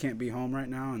I can't be home right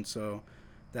now, and so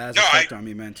that has an effect on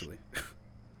me mentally. And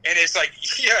it's like,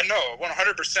 yeah, no,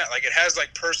 100%. Like, it has,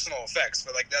 like, personal effects,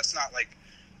 but, like, that's not, like,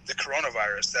 the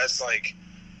coronavirus. That's, like,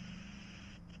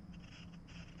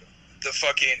 the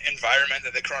fucking environment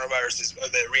that the coronavirus is, or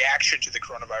the reaction to the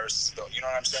coronavirus is built. You know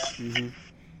what I'm saying?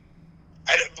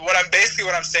 Mm-hmm. What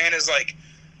I'm saying is, like,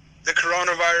 the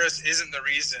coronavirus isn't the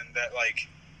reason that, like,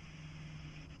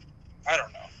 I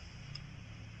don't know.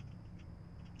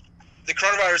 The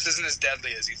coronavirus isn't as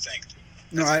deadly as you think.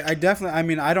 No, I definitely, I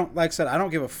mean, I don't, like I said, I don't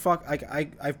give a fuck.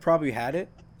 I've probably had it.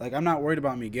 Like, I'm not worried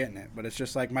about me getting it, but it's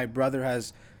just, like, my brother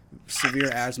has severe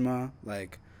asthma.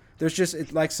 Like, there's just,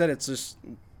 like I said, it's just,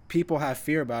 people have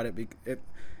fear about it.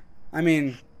 I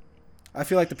mean, I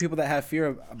feel like the people that have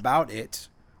fear about it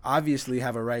obviously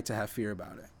have a right to have fear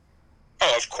about it.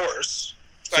 Oh, of course.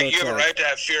 Like, you have a right to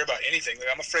have fear about anything. Like,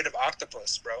 I'm afraid of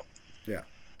octopus, bro. Yeah.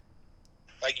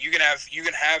 Like, you can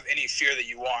have any fear that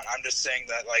you want. I'm just saying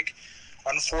that, like,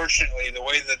 unfortunately, the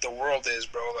way that the world is,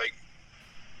 bro, like,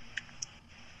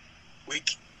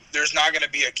 there's not going to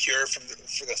be a cure for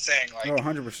the thing. Like, oh,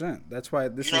 100%. That's why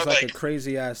this is like a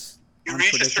crazy ass. You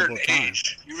reach a certain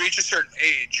age,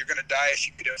 you're going to die if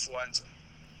you get influenza.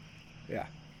 Yeah.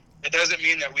 It doesn't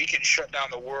mean that we can shut down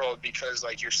the world because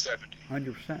like you're 70.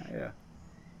 100%. Yeah.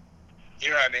 You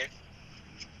know what I mean?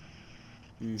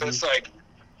 Mm-hmm. So it's like,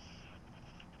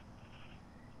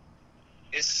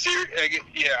 it's serious. Like,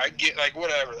 yeah, I get like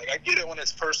whatever. Like I get it when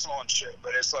it's personal and shit,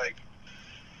 but it's like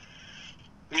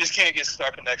we just can't get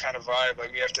stuck in that kind of vibe.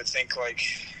 Like we have to think like.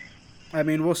 I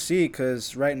mean, we'll see,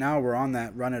 because right now we're on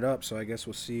that run it up, so I guess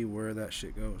we'll see where that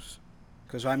shit goes.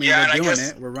 Because, I mean, Yeah, we're and I doing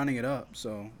guess- it, we're running it up,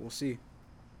 so we'll see.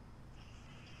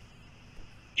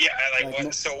 Yeah, like Like, what? mo-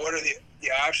 So what are the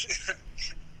options?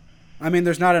 I mean,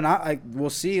 there's not we'll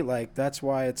see, like, that's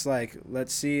why it's like,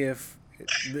 let's see if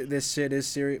this shit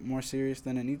is more serious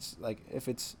than it needs. Like, if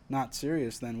it's not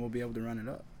serious, then we'll be able to run it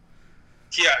up.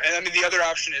 Yeah, and I mean the other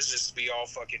option is just we all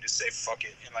fucking just say fuck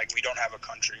it and like we don't have a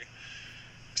country.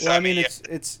 So, Well, I mean, yeah,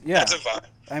 it's yeah. that's a vibe.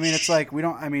 I mean, it's like, we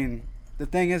don't, I mean, the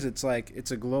thing is, it's like,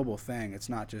 it's a global thing. It's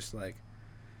not just like,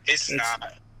 It's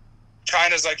not.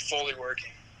 China's like fully working.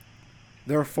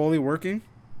 they're fully working?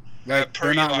 Like, Per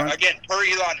they're not Elon, running. again, per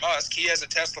Elon Musk, he has a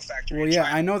Tesla factory. Well, in yeah,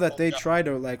 China. I know that they Yeah. tried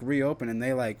to like reopen and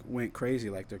they like went crazy,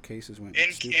 like their cases went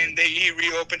stupid. And he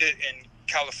reopened it in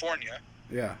California.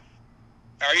 Yeah.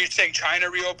 Are you saying China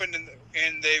reopened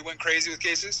and they went crazy with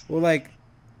cases? Well, like,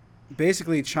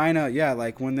 basically China, yeah,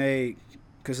 like when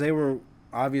because they were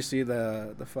obviously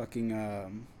the fucking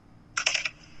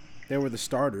they were the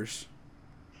starters.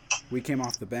 We came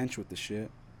off the bench with the shit.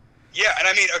 Yeah, and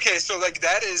I mean, okay, so like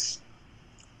that is,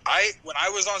 when I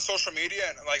was on social media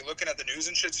and like looking at the news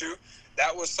and shit too,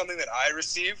 that was something that I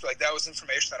received. Like that was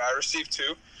information that I received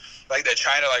too, like that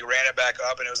China like ran it back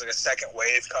up and it was like a second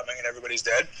wave coming and everybody's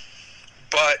dead.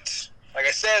 But like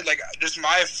I said, like just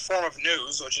my form of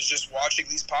news, which is just watching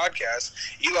these podcasts.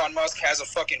 Elon Musk has a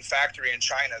fucking factory in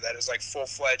China that is like full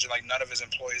fledged, and like none of his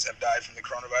employees have died from the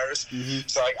coronavirus. Mm-hmm.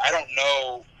 So like I don't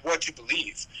know what to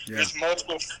believe. Yeah. There's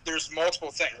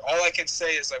multiple things. All I can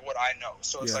say is like what I know.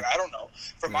 So it's Yeah. like I don't know.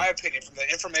 From my opinion, from the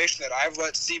information that I've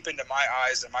let seep into my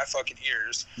eyes and my fucking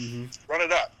ears, Mm-hmm. run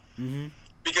it up. Mm-hmm.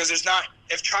 Because there's not.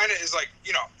 If China is like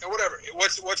whatever.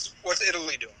 What's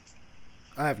Italy doing?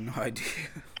 I have no idea.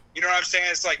 You know what I'm saying?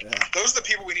 It's like, Yeah. those are the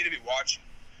people we need to be watching.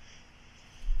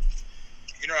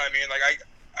 You know what I mean? Like,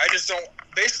 I just don't...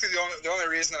 Basically, the only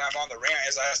reason that I'm on the rant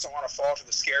is I just don't want to fall to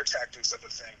the scare tactics of the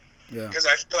thing. Yeah. Because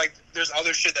I feel like there's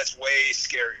other shit that's way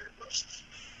scarier, bro.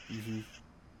 Mm-hmm.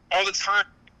 All the time,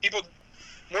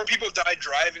 more people die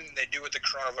driving than they do with the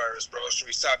coronavirus, bro. Should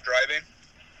we stop driving?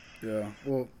 Yeah.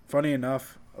 Well, funny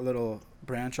enough, a little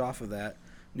branch off of that,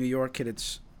 New York hit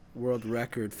its world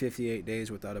record 58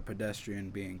 days without a pedestrian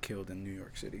being killed in New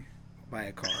York City by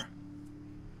a car.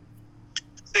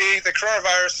 See, the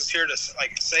coronavirus is here to,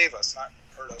 like, save us, not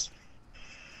hurt us.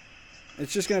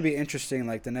 It's just going to be interesting,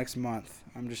 like, the next month.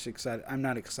 I'm just excited. I'm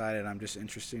not excited. I'm just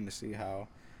interesting to see how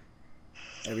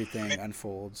everything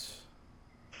unfolds.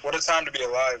 What a time to be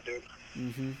alive, dude.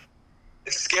 Mm-hmm.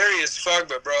 It's scary as fuck,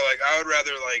 but, bro, like, I would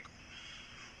rather, like,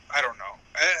 I don't know.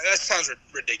 That sounds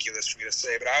ridiculous for me to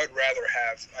say, but I would rather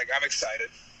have, like, I'm excited.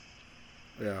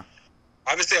 Yeah.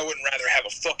 Obviously, I wouldn't rather have a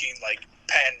fucking, like,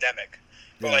 pandemic.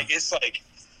 But, Yeah. like, it's like,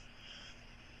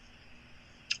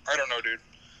 I don't know, dude.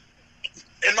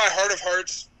 In my heart of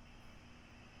hearts,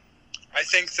 I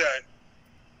think that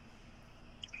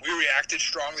we reacted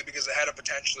strongly because it had a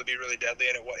potential to be really deadly,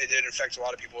 and it did affect a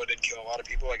lot of people. It did kill a lot of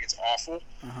people. Like, it's awful.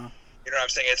 Uh-huh. You know what I'm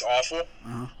saying? It's awful.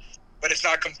 Uh-huh. But it's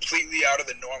not completely out of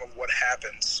the norm of what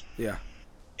happens Yeah.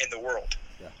 in the world.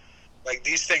 Yeah. Like,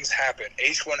 these things happen.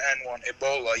 H1N1,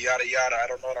 Ebola, yada, yada. I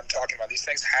don't know what I'm talking about. These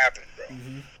things happen, bro.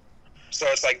 Mm-hmm. So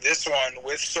it's like this one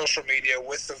with social media,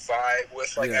 with the vibe,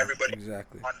 with, like, Yeah, everybody.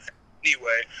 exactly.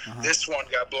 Anyway, Uh-huh. this one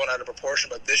got blown out of proportion,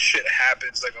 but this shit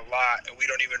happens, like, a lot, and we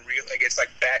don't even like, it's like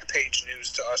back page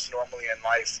news to us normally in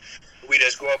life. We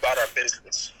just go about our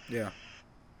business. Yeah.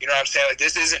 You know what I'm saying? Like,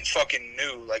 this isn't fucking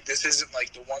new. Like, this isn't,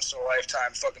 like, the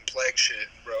once-in-a-lifetime fucking plague shit,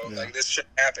 bro. Yeah. Like, this shit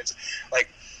happens. Like,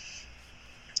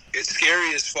 it's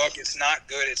scary as fuck. It's not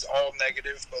good. It's all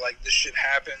negative. But, like, this shit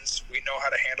happens. We know how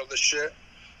to handle this shit.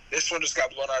 This one just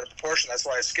got blown out of proportion. That's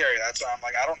why it's scary. That's why I'm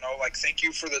like, I don't know. Like, thank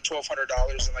you for the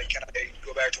 $1,200, and, like, can I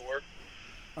go back to work?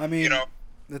 I mean, You know?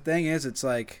 the thing is, it's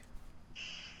like,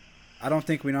 I don't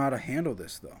think we know how to handle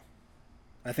this, though.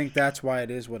 I think that's why it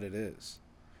is what it is.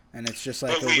 And it's just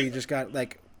like, But we- we just got,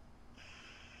 like,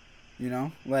 you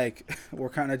know, like, we're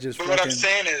kind of just But what I'm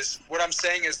fucking...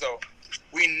 saying is, though,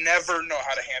 we never know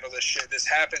how to handle this shit. This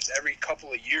happens every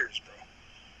couple of years, bro.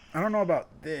 I don't know about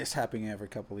this happening every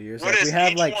couple of years. What Like, is we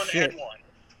have, like, H1N1? shit.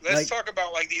 Let's Like- talk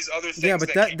about, like, these other things. Yeah,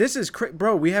 but that this is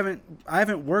bro. I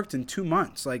haven't worked in 2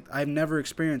 months. Like, I've never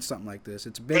experienced something like this.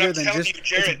 It's bigger I'm than telling just you,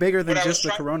 Jared, it's bigger than what I just the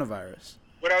was coronavirus.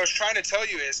 What I was trying to tell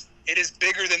you is It is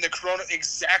bigger than the corona.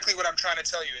 Exactly what I'm trying to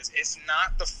tell you is it's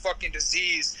not the fucking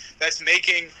disease that's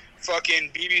making fucking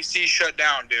BBC shut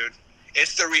down, dude.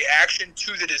 It's the reaction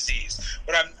to the disease.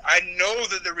 But I know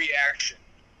that the reaction.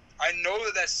 I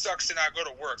know that sucks to not go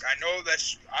to work. I know that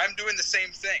I'm doing the same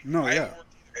thing. No, I yeah. haven't worked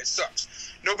either. It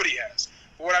sucks. Nobody has.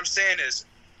 But what I'm saying is,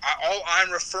 all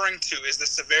I'm referring to is the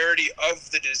severity of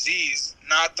the disease,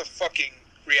 not the fucking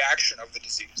reaction of the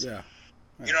disease. Yeah.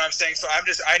 You know what I'm saying? So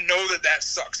I know that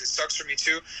sucks. It sucks for me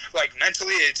too. Like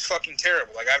mentally, it's fucking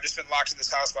terrible. Like I've just been locked in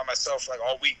this house by myself like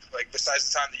all week. Like besides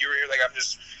the time that you were here, like I'm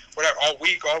just whatever all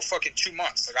week, all fucking 2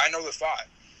 months. Like I know the vibe.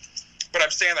 But I'm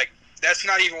saying like that's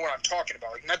not even what I'm talking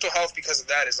about. Like mental health because of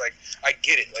that is like I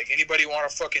get it. Like anybody want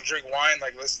to fucking drink wine?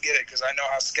 Like let's get it because I know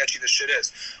how sketchy this shit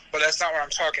is. But that's not what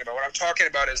I'm talking about. What I'm talking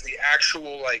about is the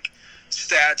actual like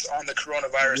stats on the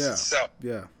coronavirus itself.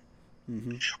 Yeah.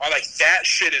 Mm-hmm. Or like that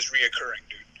shit is reoccurring,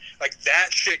 dude. Like that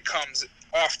shit comes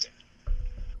often.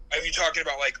 If you're talking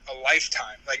about like a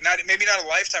lifetime, like maybe not a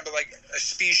lifetime, but like a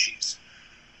species.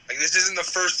 Like this isn't the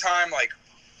first time. Like,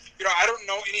 you know, I don't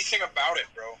know anything about it,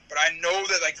 bro. But I know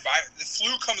that like the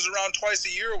flu comes around twice a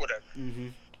year or whatever. Mm-hmm.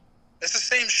 It's the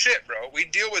same shit, bro. We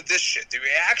deal with this shit. The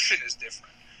reaction is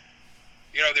different.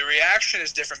 You know, the reaction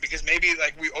is different because maybe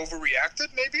like we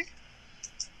overreacted. Maybe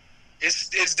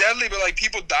it's deadly, but like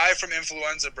people die from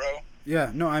influenza, bro.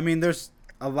 Yeah. No, I mean there's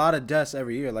a lot of deaths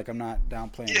every year. Like I'm not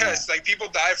downplaying. Yes, that. like people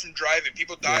die from driving.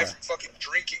 People die from fucking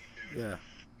drinking, dude. Yeah.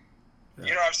 You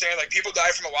know what I'm saying? Like people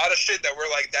die from a lot of shit that we're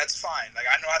like, that's fine. Like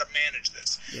I know how to manage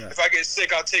this. Yeah. If I get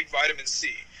sick, I'll take vitamin C.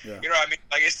 Yeah. You know what I mean?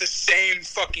 Like it's the same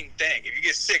fucking thing. If you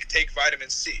get sick, take vitamin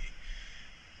C.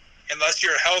 Unless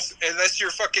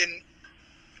you're fucking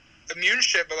immune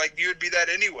shit, but like you would be that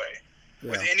anyway.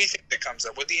 Yeah. With anything that comes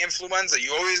up. With the influenza,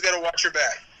 you always gotta watch your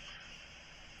back.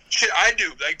 Shit, I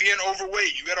do. Like being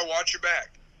overweight, you gotta watch your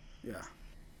back. Yeah.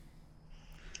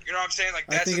 You know what I'm saying? Like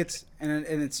that's I think it's and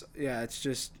it's it's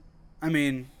just, I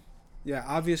mean, yeah,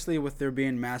 obviously with there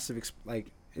being massive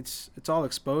it's all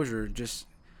exposure. Just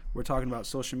we're talking about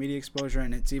social media exposure,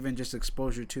 and it's even just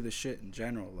exposure to the shit in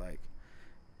general. Like,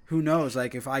 who knows?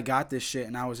 Like if I got this shit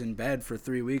and I was in bed for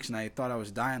 3 weeks and I thought I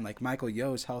was dying, like Michael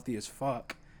Yo is healthy as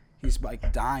fuck. He's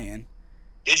like dying.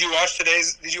 Did you watch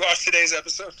today's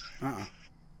episode?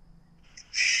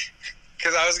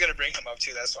 Because I was gonna bring him up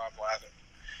too. That's why I'm laughing.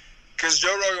 Because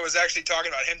Joe Rogan was actually talking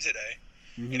about him today,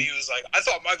 and he was like, "I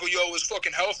thought Michael Yo was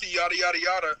fucking healthy, yada yada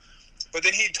yada," but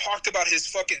then he talked about his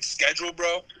fucking schedule,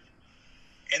 bro.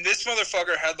 And this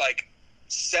motherfucker had like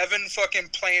 7 fucking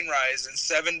plane rides in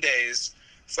 7 days,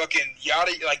 fucking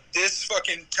yada, like this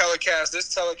fucking telecast,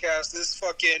 this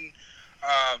fucking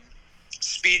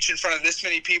speech in front of this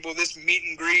many people, this meet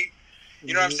and greet.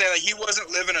 You know what I'm saying? Like he wasn't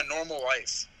living a normal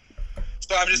life.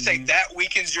 So I'm just saying that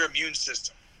weakens your immune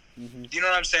system. Do you know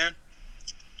what I'm saying?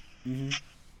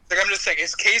 Like I'm just saying,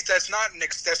 it's case. That's not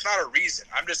a reason.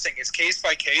 I'm just saying it's case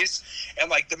by case. And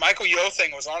like the Michael Yo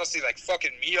thing was honestly like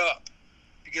fucking me up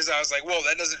because I was like, whoa,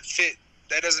 that doesn't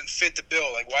fit the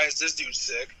bill. Like, why is this dude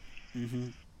sick?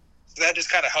 So that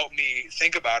just kind of helped me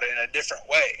think about it in a different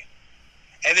way.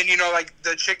 And then, you know, like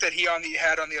the chick that he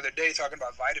had on the other day talking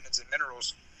about vitamins and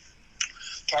minerals,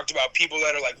 talked about people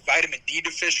that are like vitamin D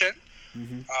deficient,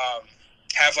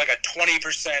 have like a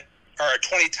 20% or a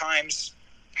 20 times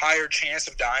higher chance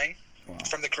of dying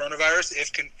from the coronavirus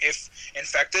if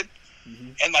infected.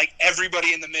 And like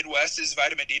everybody in the Midwest is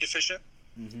vitamin D deficient.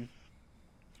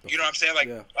 You know what I'm saying? Like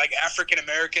like African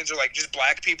Americans or like just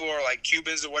black people or like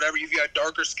Cubans or whatever, if you have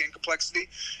darker skin complexity,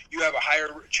 you have a higher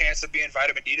chance of being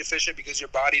vitamin D deficient because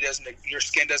your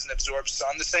skin doesn't absorb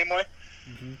sun the same way.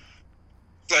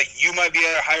 Like you might be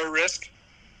at a higher risk.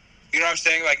 You know what I'm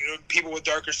saying? Like people with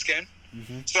darker skin.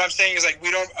 So what I'm saying is like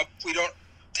we don't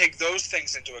take those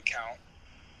things into account.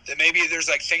 That maybe there's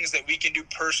like things that we can do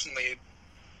personally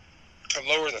to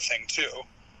lower the thing too.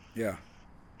 Yeah.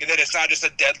 And that it's not just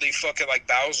a deadly fucking like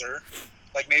Bowser.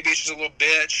 Like maybe it's just a little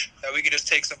bitch that we can just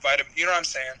take some vitamin. You know what I'm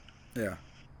saying? Yeah.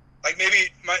 Like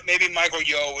maybe Michael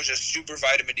Yo was just super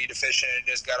vitamin D deficient and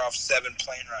just got off 7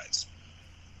 plane rides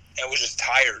and was just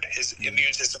tired. His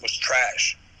immune system was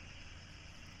trash.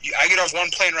 I get off 1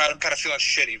 plane ride, I'm kind of feeling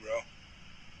shitty, bro.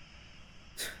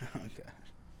 Okay.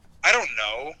 I don't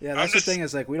know. Yeah, that's the thing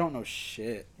is like we don't know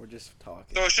shit. We're just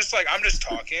talking. So it's just like I'm just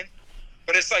talking,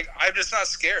 but it's like I'm just not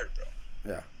scared, bro.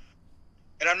 Yeah.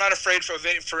 And I'm not afraid for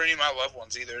any of my loved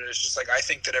ones either. It's just like I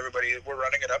think that we're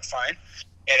running it up fine,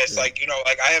 and it's like you know,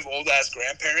 like I have old ass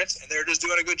grandparents, and they're just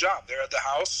doing a good job. They're at the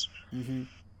house, and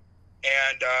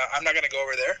I'm not gonna go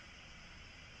over there.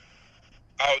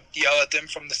 I'll yell at them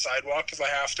from the sidewalk if I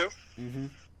have to. You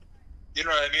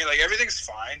know what I mean? Like everything's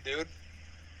fine, dude.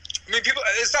 I mean, people.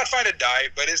 It's not fine to die,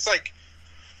 but it's like,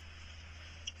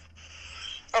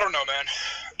 I don't know, man.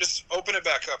 Just open it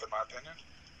back up, in my opinion.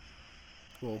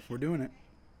 Well, we're doing it.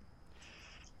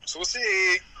 So we'll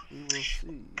see. We will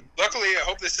see. Luckily, I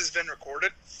hope this has been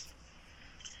recorded.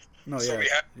 No, so yeah, we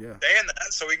have yeah. day in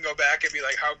that, so we can go back and be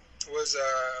like, how was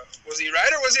he right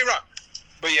or was he wrong?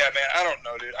 But yeah, man, I don't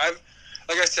know, dude.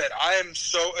 Like I said, I am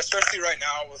so, especially right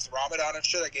now with Ramadan and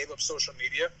shit, I gave up social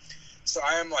media, so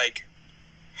I am like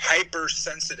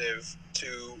hypersensitive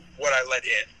to what I let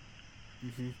in.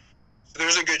 Mm-hmm.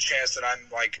 There's a good chance that I'm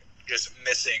like just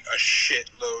missing a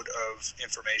shitload of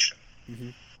information. Mm-hmm.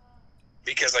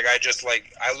 Because like I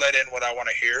let in what I want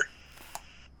to hear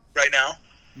right now.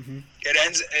 Mm-hmm. It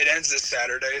ends this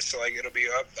Saturday, so like it'll be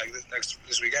up like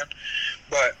this weekend.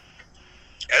 But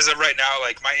as of right now,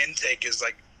 like my intake is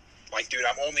like dude,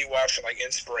 I'm only watching like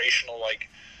inspirational, like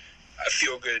I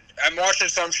feel good. I'm watching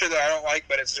some shit that I don't like,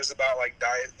 but it's just about like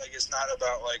diet. Like it's not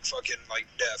about like fucking like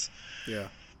death. Yeah.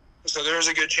 So there's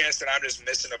a good chance that I'm just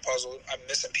missing a puzzle. I'm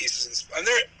missing pieces. And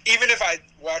there, even if I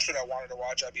watch what I wanted to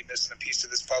watch, I'd be missing a piece of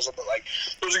this puzzle. But like,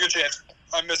 there's a good chance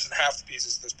I'm missing half the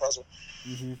pieces of this puzzle.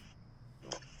 Mm-hmm.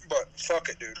 But fuck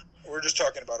it, dude. We're just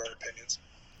talking about our opinions.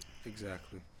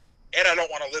 Exactly. And I don't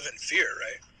want to live in fear,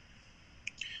 right?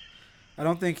 I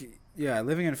don't think. Yeah,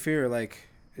 living in fear like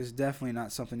is definitely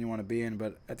not something you want to be in.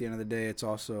 But at the end of the day, it's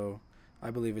also,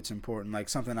 I believe it's important. Like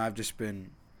something I've just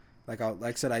been. Like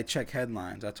I said, I check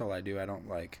headlines. That's all I do. I don't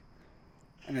like,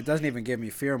 and it doesn't even give me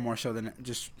fear more so than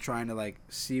just trying to like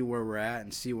see where we're at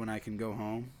and see when I can go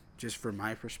home, just for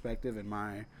my perspective and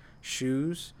my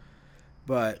shoes.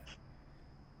 But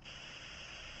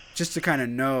just to kind of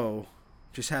know,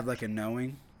 just have like a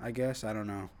knowing, I guess. I don't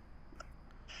know.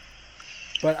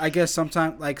 But I guess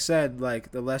sometimes, like said,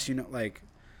 like the less you know, like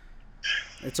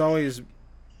it's always.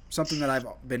 Something that I've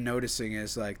been noticing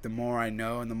is like the more I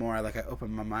know and the more I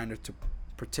open my mind to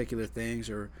particular things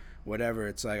or whatever,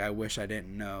 it's like I wish I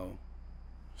didn't know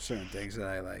certain things that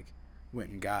I like went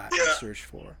and got and searched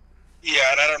for.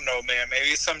 Yeah, and I don't know, man.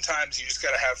 Maybe sometimes you just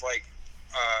gotta have like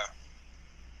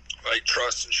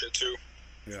trust and shit too.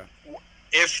 Yeah.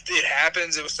 If it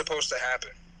happens, it was supposed to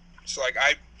happen. So like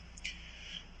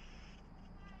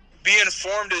be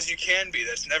informed as you can be.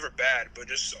 That's never bad, but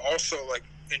just also like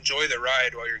enjoy the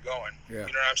ride while you're going. Yeah.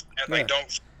 You know what I'm saying?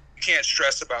 Like you can't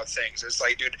stress about things. It's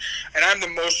like, dude, and I'm the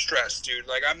most stressed, dude.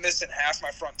 Like I'm missing half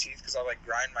my front teeth because I like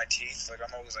grind my teeth. Like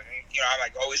I'm always like, I'm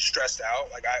like always stressed out.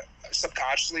 Like I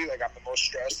subconsciously, like I'm the most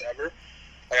stressed ever.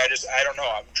 Like I don't know.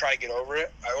 I'm trying to get over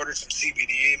it. I ordered some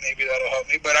CBD. Maybe that'll help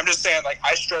me. But I'm just saying, like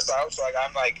I stress out. So like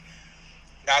I'm like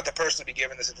not the person to be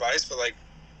giving this advice, but like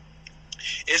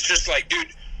it's just like,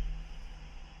 dude,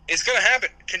 it's gonna happen.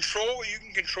 Control what you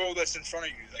can control that's in front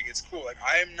of you. Like it's cool. Like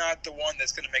I am not the one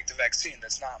that's gonna make the vaccine.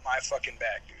 That's not my fucking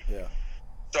bag, dude. Yeah.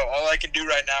 So all I can do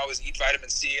right now is eat vitamin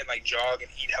C and like jog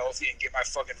and eat healthy and get my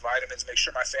fucking vitamins. Make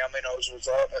sure my family knows what's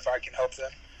up if I can help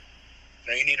them.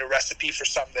 You need a recipe for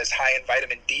something that's high in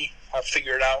vitamin D. I'll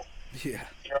figure it out. Yeah.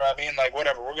 You know what I mean? Like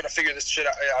whatever. We're gonna figure this shit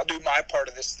out. I'll do my part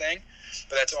of this thing,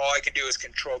 but that's all I can do is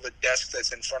control the desk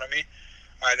that's in front of me.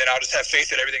 And then I'll just have faith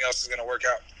that everything else is gonna work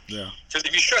out. Yeah. Because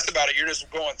if you stress about it, you're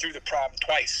just going through the problem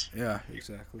twice. Yeah,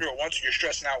 exactly. You're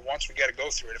stressing out once, we got to go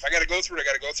through it. If I got to go through it, I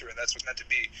got to go through it. That's what's meant to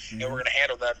be. Mm-hmm. And we're going to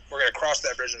handle that. We're going to cross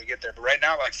that bridge when we get there. But right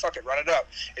now, like, fuck it, run it up.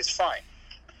 It's fine.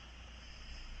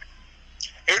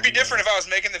 It would be different if I was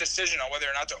making the decision on whether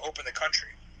or not to open the country.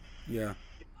 Yeah.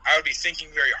 I would be thinking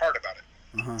very hard about it.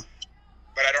 Uh-huh.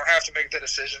 But I don't have to make the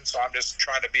decision, so I'm just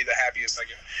trying to be the happiest I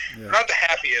can. Yeah. Not the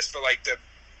happiest, but, like, the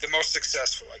most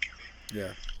successful I can be.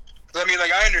 Yeah. I mean,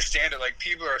 like, I understand it. Like,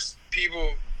 people,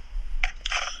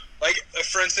 like,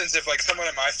 for instance, if, like, someone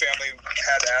in my family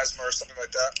had asthma or something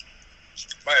like that,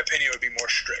 my opinion would be more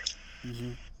strict.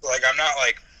 Mm-hmm. Like, I'm not,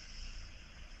 like,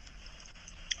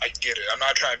 I get it. I'm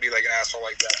not trying to be, like, an asshole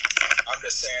like that. I'm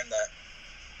just saying that,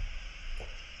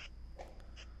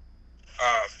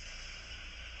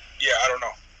 yeah, I don't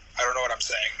know. I don't know what I'm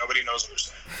saying. Nobody knows what we're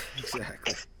saying.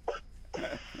 Exactly.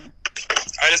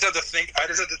 I just have to think. I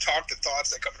just have to talk the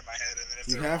thoughts that come into my head, and then if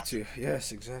You they're have wrong, to.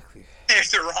 Yes, exactly.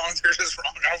 if they're wrong, they're just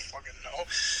wrong. I don't fucking know.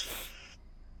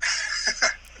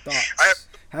 Thoughts.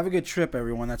 Have a good trip,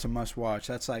 everyone. That's a must watch.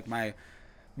 That's like my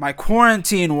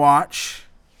quarantine watch.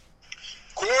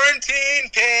 Quarantine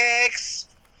pics.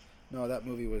 No, that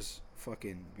movie was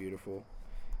fucking beautiful.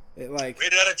 It like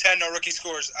rated out of 10, no rookie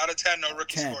scores. Out of 10, no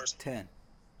rookie 10, scores. 10.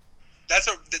 That's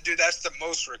the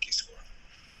most rookie score.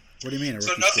 What do you mean?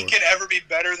 So nothing can ever be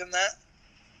better than that.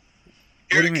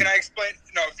 Here, can I explain?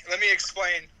 No, let me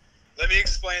explain. Let me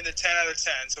explain the 10 out of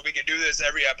 10, so we can do this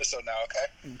every episode now. Okay.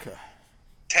 Okay.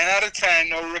 10 out of 10,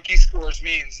 no rookie scores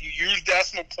means you use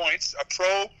decimal points. A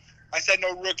pro, I said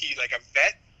no rookie, like a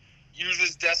vet,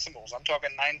 uses decimals. I'm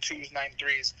talking 9.2s,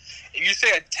 9.3s. If you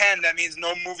say a 10, that means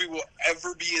no movie will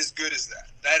ever be as good as that.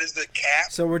 That is the cap.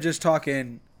 So we're just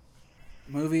talking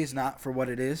movies, not for what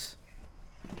it is?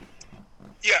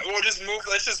 Yeah, we'll just move.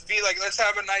 Let's just be like, let's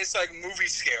have a nice like movie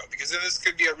scale, because then this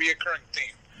could be a reoccurring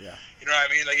theme. Yeah. You know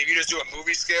what I mean? Like if you just do a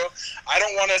movie scale, I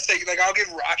don't want to say like I'll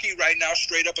give Rocky right now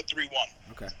straight up a 3-1.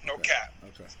 Okay. No cap.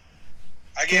 Okay.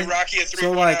 I gave Rocky a 3-1.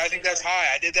 So, like, I think that's high.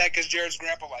 I did that because Jared's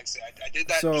grandpa likes it. I did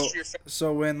that just for your family.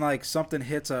 So when like something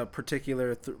hits a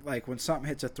particular like when something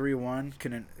hits a 3-1,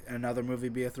 can another movie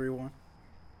be a 3-1?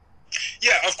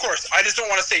 Yeah, of course. I just don't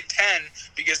want to say 10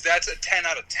 because that's a 10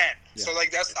 out of 10. Yeah. So,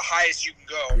 like, that's the highest you can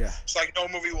go. Yeah. So, like, no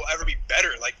movie will ever be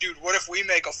better. Like, dude, what if we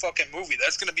make a fucking movie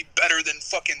that's going to be better than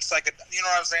fucking You know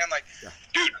what I'm saying? Like, yeah.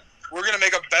 Dude, we're going to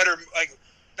make a better, like,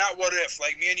 not what if.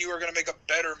 Like, me and you are going to make a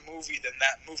better movie than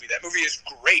that movie. That movie is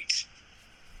great.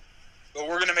 But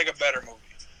we're going to make a better movie.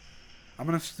 I'm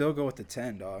going to still go with the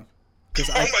 10, dog. Because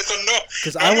no.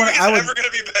 Because I would. Never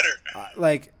going to be better.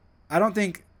 Like, I don't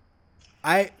think...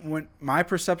 when my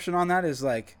perception on that is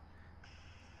like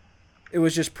it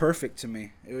was just perfect to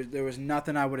me. There was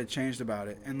nothing I would have changed about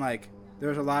it. And like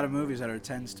there's a lot of movies that are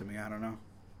 10s to me. I don't know.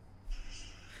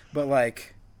 But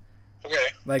like okay.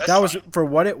 Like that was for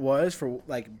what it was for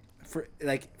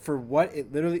what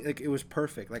it literally like it was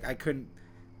perfect. Like I couldn't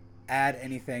add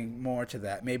anything more to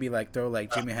that. Maybe like throw like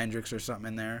Jimi Hendrix or something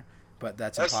in there, but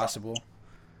that's impossible. Fine.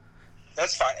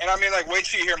 That's fine. And I mean, like, wait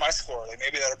till you hear my score. Like,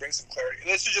 maybe that'll bring some clarity.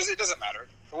 It doesn't matter.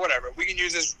 But whatever. We can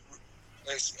use this.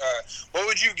 What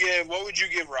would you give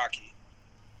Rocky?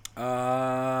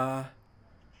 I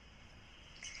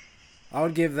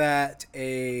would give that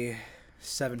a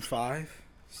 7.5.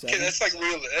 Okay, that's like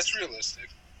that's realistic.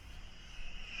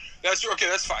 That's okay.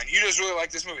 That's fine. You just really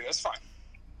like this movie. That's fine.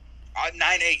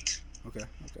 9.8. Okay.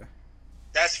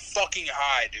 That's fucking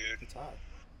high, dude. It's high.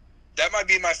 That might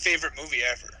be my favorite movie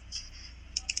ever.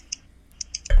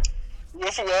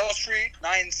 Wolf of Wall Street,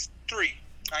 9.3.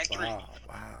 9.3. Wow.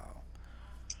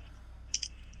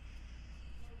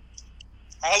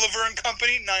 Oliver and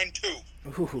Company,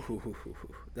 9.2.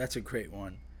 Ooh, that's a great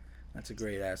one. That's a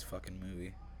great ass fucking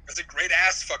movie. That's a great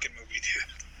ass fucking movie, dude.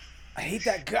 I hate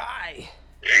that guy.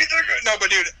 No, but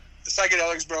dude, the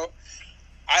psychedelics, bro.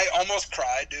 I almost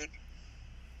cried, dude.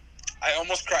 I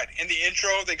almost cried. In the intro,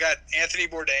 they got Anthony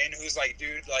Bourdain, who's like,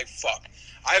 dude, like, fuck.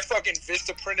 I fucking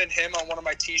Vista printed him on one of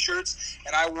my t-shirts,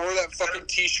 and I wore that fucking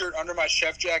t-shirt under my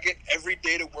chef jacket every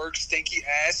day to work, stinky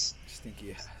ass.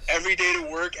 Stinky ass. Every day to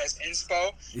work as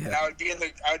inspo. Yeah. And I would be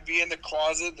in the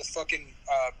closet, the fucking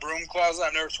broom closet.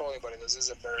 I've never told anybody this. This is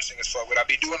embarrassing as fuck. But I'd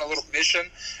be doing a little mission.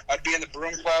 I'd be in the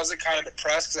broom closet, kind of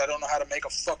depressed because I don't know how to make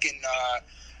a fucking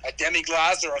a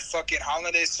demi-glace or a fucking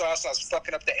hollandaise sauce. I was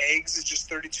fucking up the eggs. It's just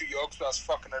 32 yolks, but I was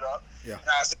fucking it up. Yeah. And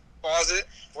I was in the closet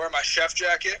wearing my chef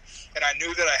jacket, and I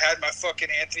knew that I had my fucking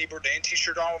Anthony Bourdain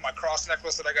t-shirt on with my cross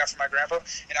necklace that I got from my grandpa,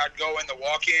 and I'd go in the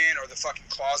walk-in or the fucking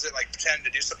closet, like pretend to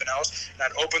do something else, and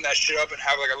I'd open that shit up and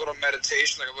have like a little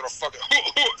meditation, like a little fucking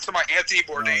to my Anthony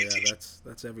Bourdain t-shirt.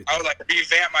 That's everything. I would like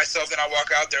revamp myself, and I walk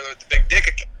out there with the big dick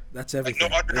again. That's everything.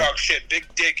 Like no underdog shit, big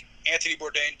dick. Anthony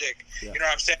Bourdain dick. Yeah. You know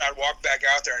what I'm saying? I'd walk back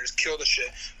out there and just kill the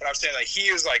shit. But I'm saying, like,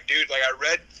 he was like, dude, like,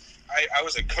 I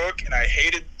was a cook and I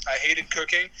hated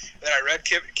cooking. And then I read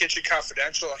Kitchen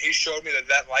Confidential, and he showed me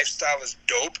that lifestyle is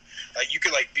dope. Like, you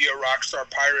could, like, be a rock star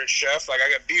pirate chef. Like,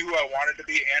 I could be who I wanted to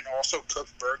be and also cook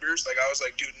burgers. Like, I was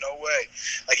like, dude, no way.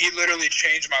 Like, he literally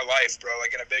changed my life, bro,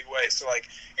 like, in a big way. So, like,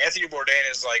 Anthony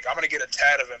Bourdain is, like, I'm going to get a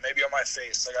tat of him maybe on my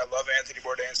face. Like, I love Anthony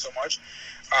Bourdain so much.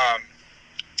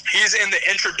 He's in the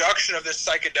introduction of this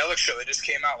psychedelic show that just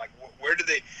came out. Like, where did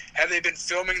have they been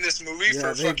filming this movie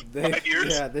for fucking 5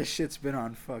 years? Yeah, this shit's been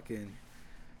on fucking.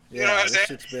 Yeah, you know what I'm saying?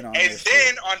 Shit's been on. And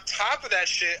then on top of that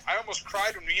shit, I almost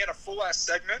cried when we had a full ass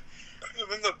segment.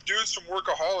 And then the dudes from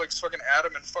Workaholics, fucking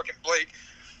Adam and fucking Blake,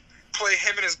 play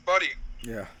him and his buddy.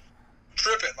 Yeah.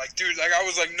 Tripping, like, dude, like, I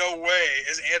was like, no way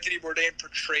is Anthony Bourdain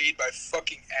portrayed by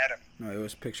fucking Adam. No, it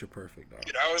was picture perfect, dog.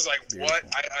 Dude, I was like, Beautiful.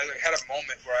 what? I had a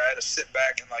moment where I had to sit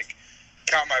back and, like,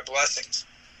 count my blessings.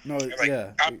 No, And, like,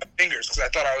 yeah. count my fingers, because I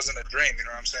thought I was in a dream, you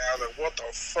know what I'm saying? I was like, what the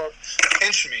fuck?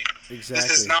 Pinch me. Exactly.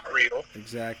 This is not real.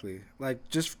 Exactly. Like,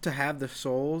 just to have the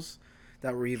souls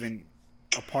that were even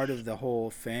a part of the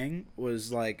whole thing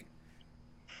was, like...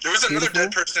 There was another beautiful.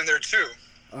 dead person in there,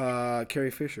 too. Carrie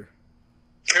Fisher.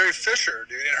 Carrie Fisher,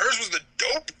 dude, and hers was the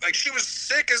dope. Like, she was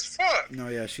sick as fuck. No,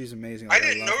 yeah, she's amazing. I Like,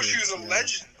 didn't love know her. she was a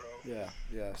legend, bro.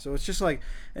 Yeah. So it's just like,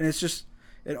 and it's just,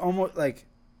 it almost like,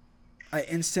 I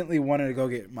instantly wanted to go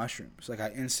get mushrooms. Like, I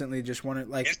instantly just wanted,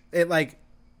 like, it like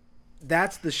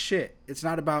that's the shit. It's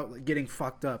not about like, getting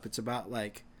fucked up. It's about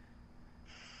like,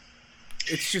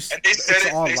 it's just, And they said it's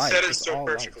it. all They life. said it It's so all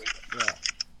perfectly. life. Yeah.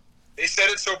 They said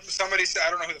it so. Somebody said, I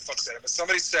don't know who the fuck said it, but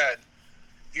somebody said,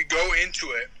 if you go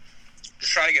into it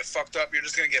just trying to get fucked up, you're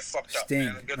just gonna get fucked Sting.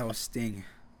 up. Man. Good No, luck. Sting.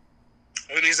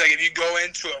 And he's like, if you go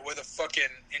into it with a fucking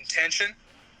intention,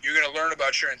 you're gonna learn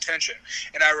about your intention.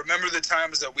 And I remember the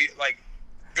times that we like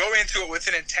go into it with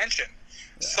an intention,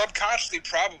 subconsciously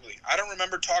probably. I don't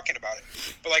remember talking about it,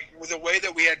 but like with the way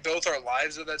that we had built our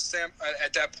lives at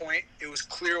that point, it was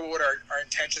clear what our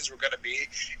intentions were gonna be,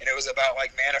 and it was about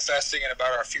like manifesting and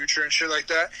about our future and shit like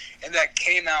that. And that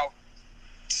came out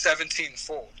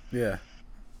 17-fold. Yeah.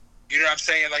 You know what I'm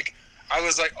saying? Like, I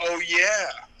was like, oh,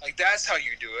 yeah. Like, that's how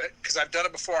you do it. Because I've done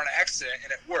it before on accident,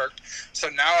 and it worked. So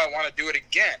now I want to do it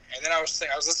again. And then I was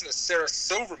listening to Sarah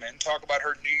Silverman talk about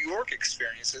her New York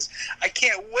experiences. I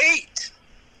can't wait.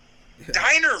 Yeah.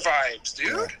 Diner vibes,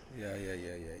 dude. Yeah.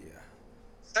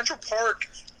 Central Park,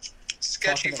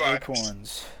 sketchy Talking vibes.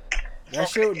 Acorns. That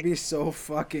shit would be so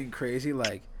fucking crazy,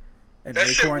 like, an that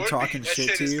Acorn talking shit to you.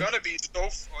 That shit is gonna be so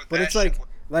but it's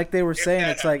like they were saying,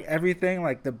 it's like everything,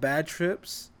 like the bad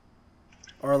trips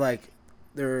are like,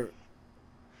 they're,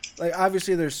 like,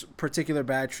 obviously there's particular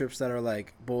bad trips that are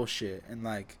like bullshit and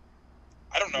like,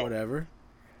 I don't know. Whatever.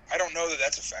 I don't know that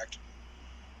that's a fact.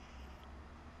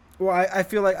 Well, I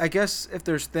feel like, I guess if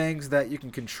there's things that you can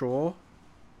control,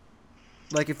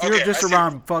 like if you're just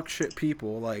around fuck shit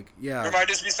people, like, yeah. There might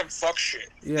just be some fuck shit.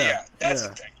 Yeah, that's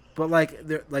the thing. But like,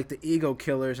 they're like the ego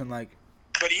killers and like.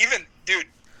 But even, dude,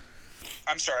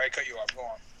 I'm sorry, I cut you off. Go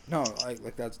on. No,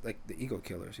 like that's like the ego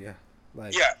killers, yeah.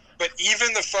 Like. Yeah, but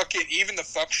even the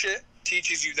fuck shit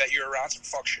teaches you that you're around some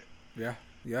fuck shit. Yeah.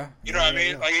 You know what I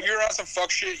mean? Yeah. Like if you're around some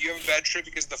fuck shit, you have a bad trip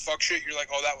because of the fuck shit. You're like,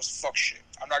 oh, that was fuck shit.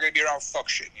 I'm not gonna be around fuck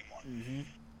shit anymore. Mm-hmm.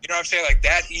 You know what I'm saying? Like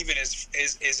that even is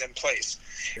in place.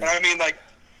 Yeah. And I mean, like,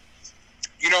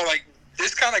 you know, like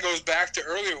this kind of goes back to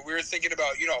earlier. We were thinking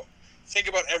about, you know, think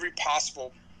about every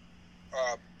possible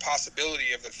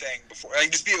possibility of the thing before.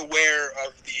 Like, just be aware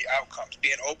of the outcomes.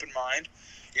 Be an open mind.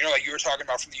 You know, like you were talking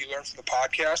about you learned from the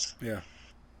podcast. Yeah.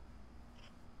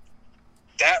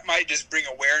 That might just bring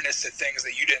awareness to things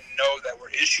that you didn't know that were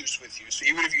issues with you. So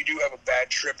even if you do have a bad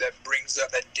trip, that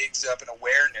digs up an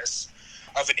awareness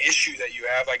of an issue that you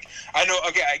have. Like, I know,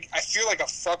 okay, I feel like a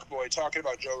fuckboy talking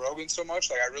about Joe Rogan so much.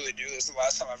 Like, I really do. This is the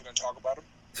last time I'm going to talk about him,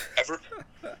 ever.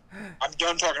 I'm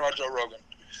done talking about Joe Rogan.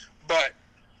 But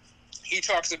he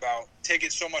talks about taking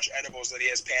so much edibles that he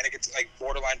has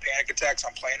borderline panic attacks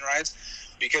on plane rides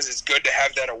because it's good to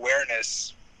have that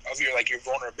awareness of your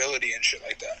vulnerability and shit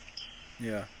like that.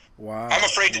 Yeah. Wow. I'm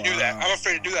afraid to do that.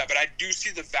 But I do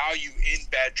see the value in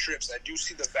bad trips. I do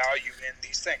see the value in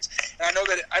these things. And I know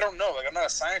that, I don't know, like, I'm not a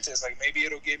scientist. Like, maybe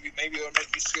it'll make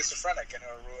you schizophrenic and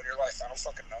it'll ruin your life. I don't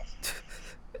fucking know.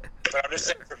 But I'm just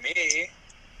saying, for me,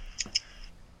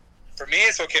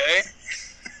 it's okay.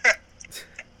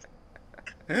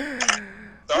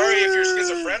 Sorry if you're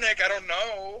schizophrenic. I don't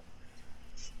know.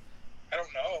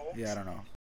 Yeah, I don't know.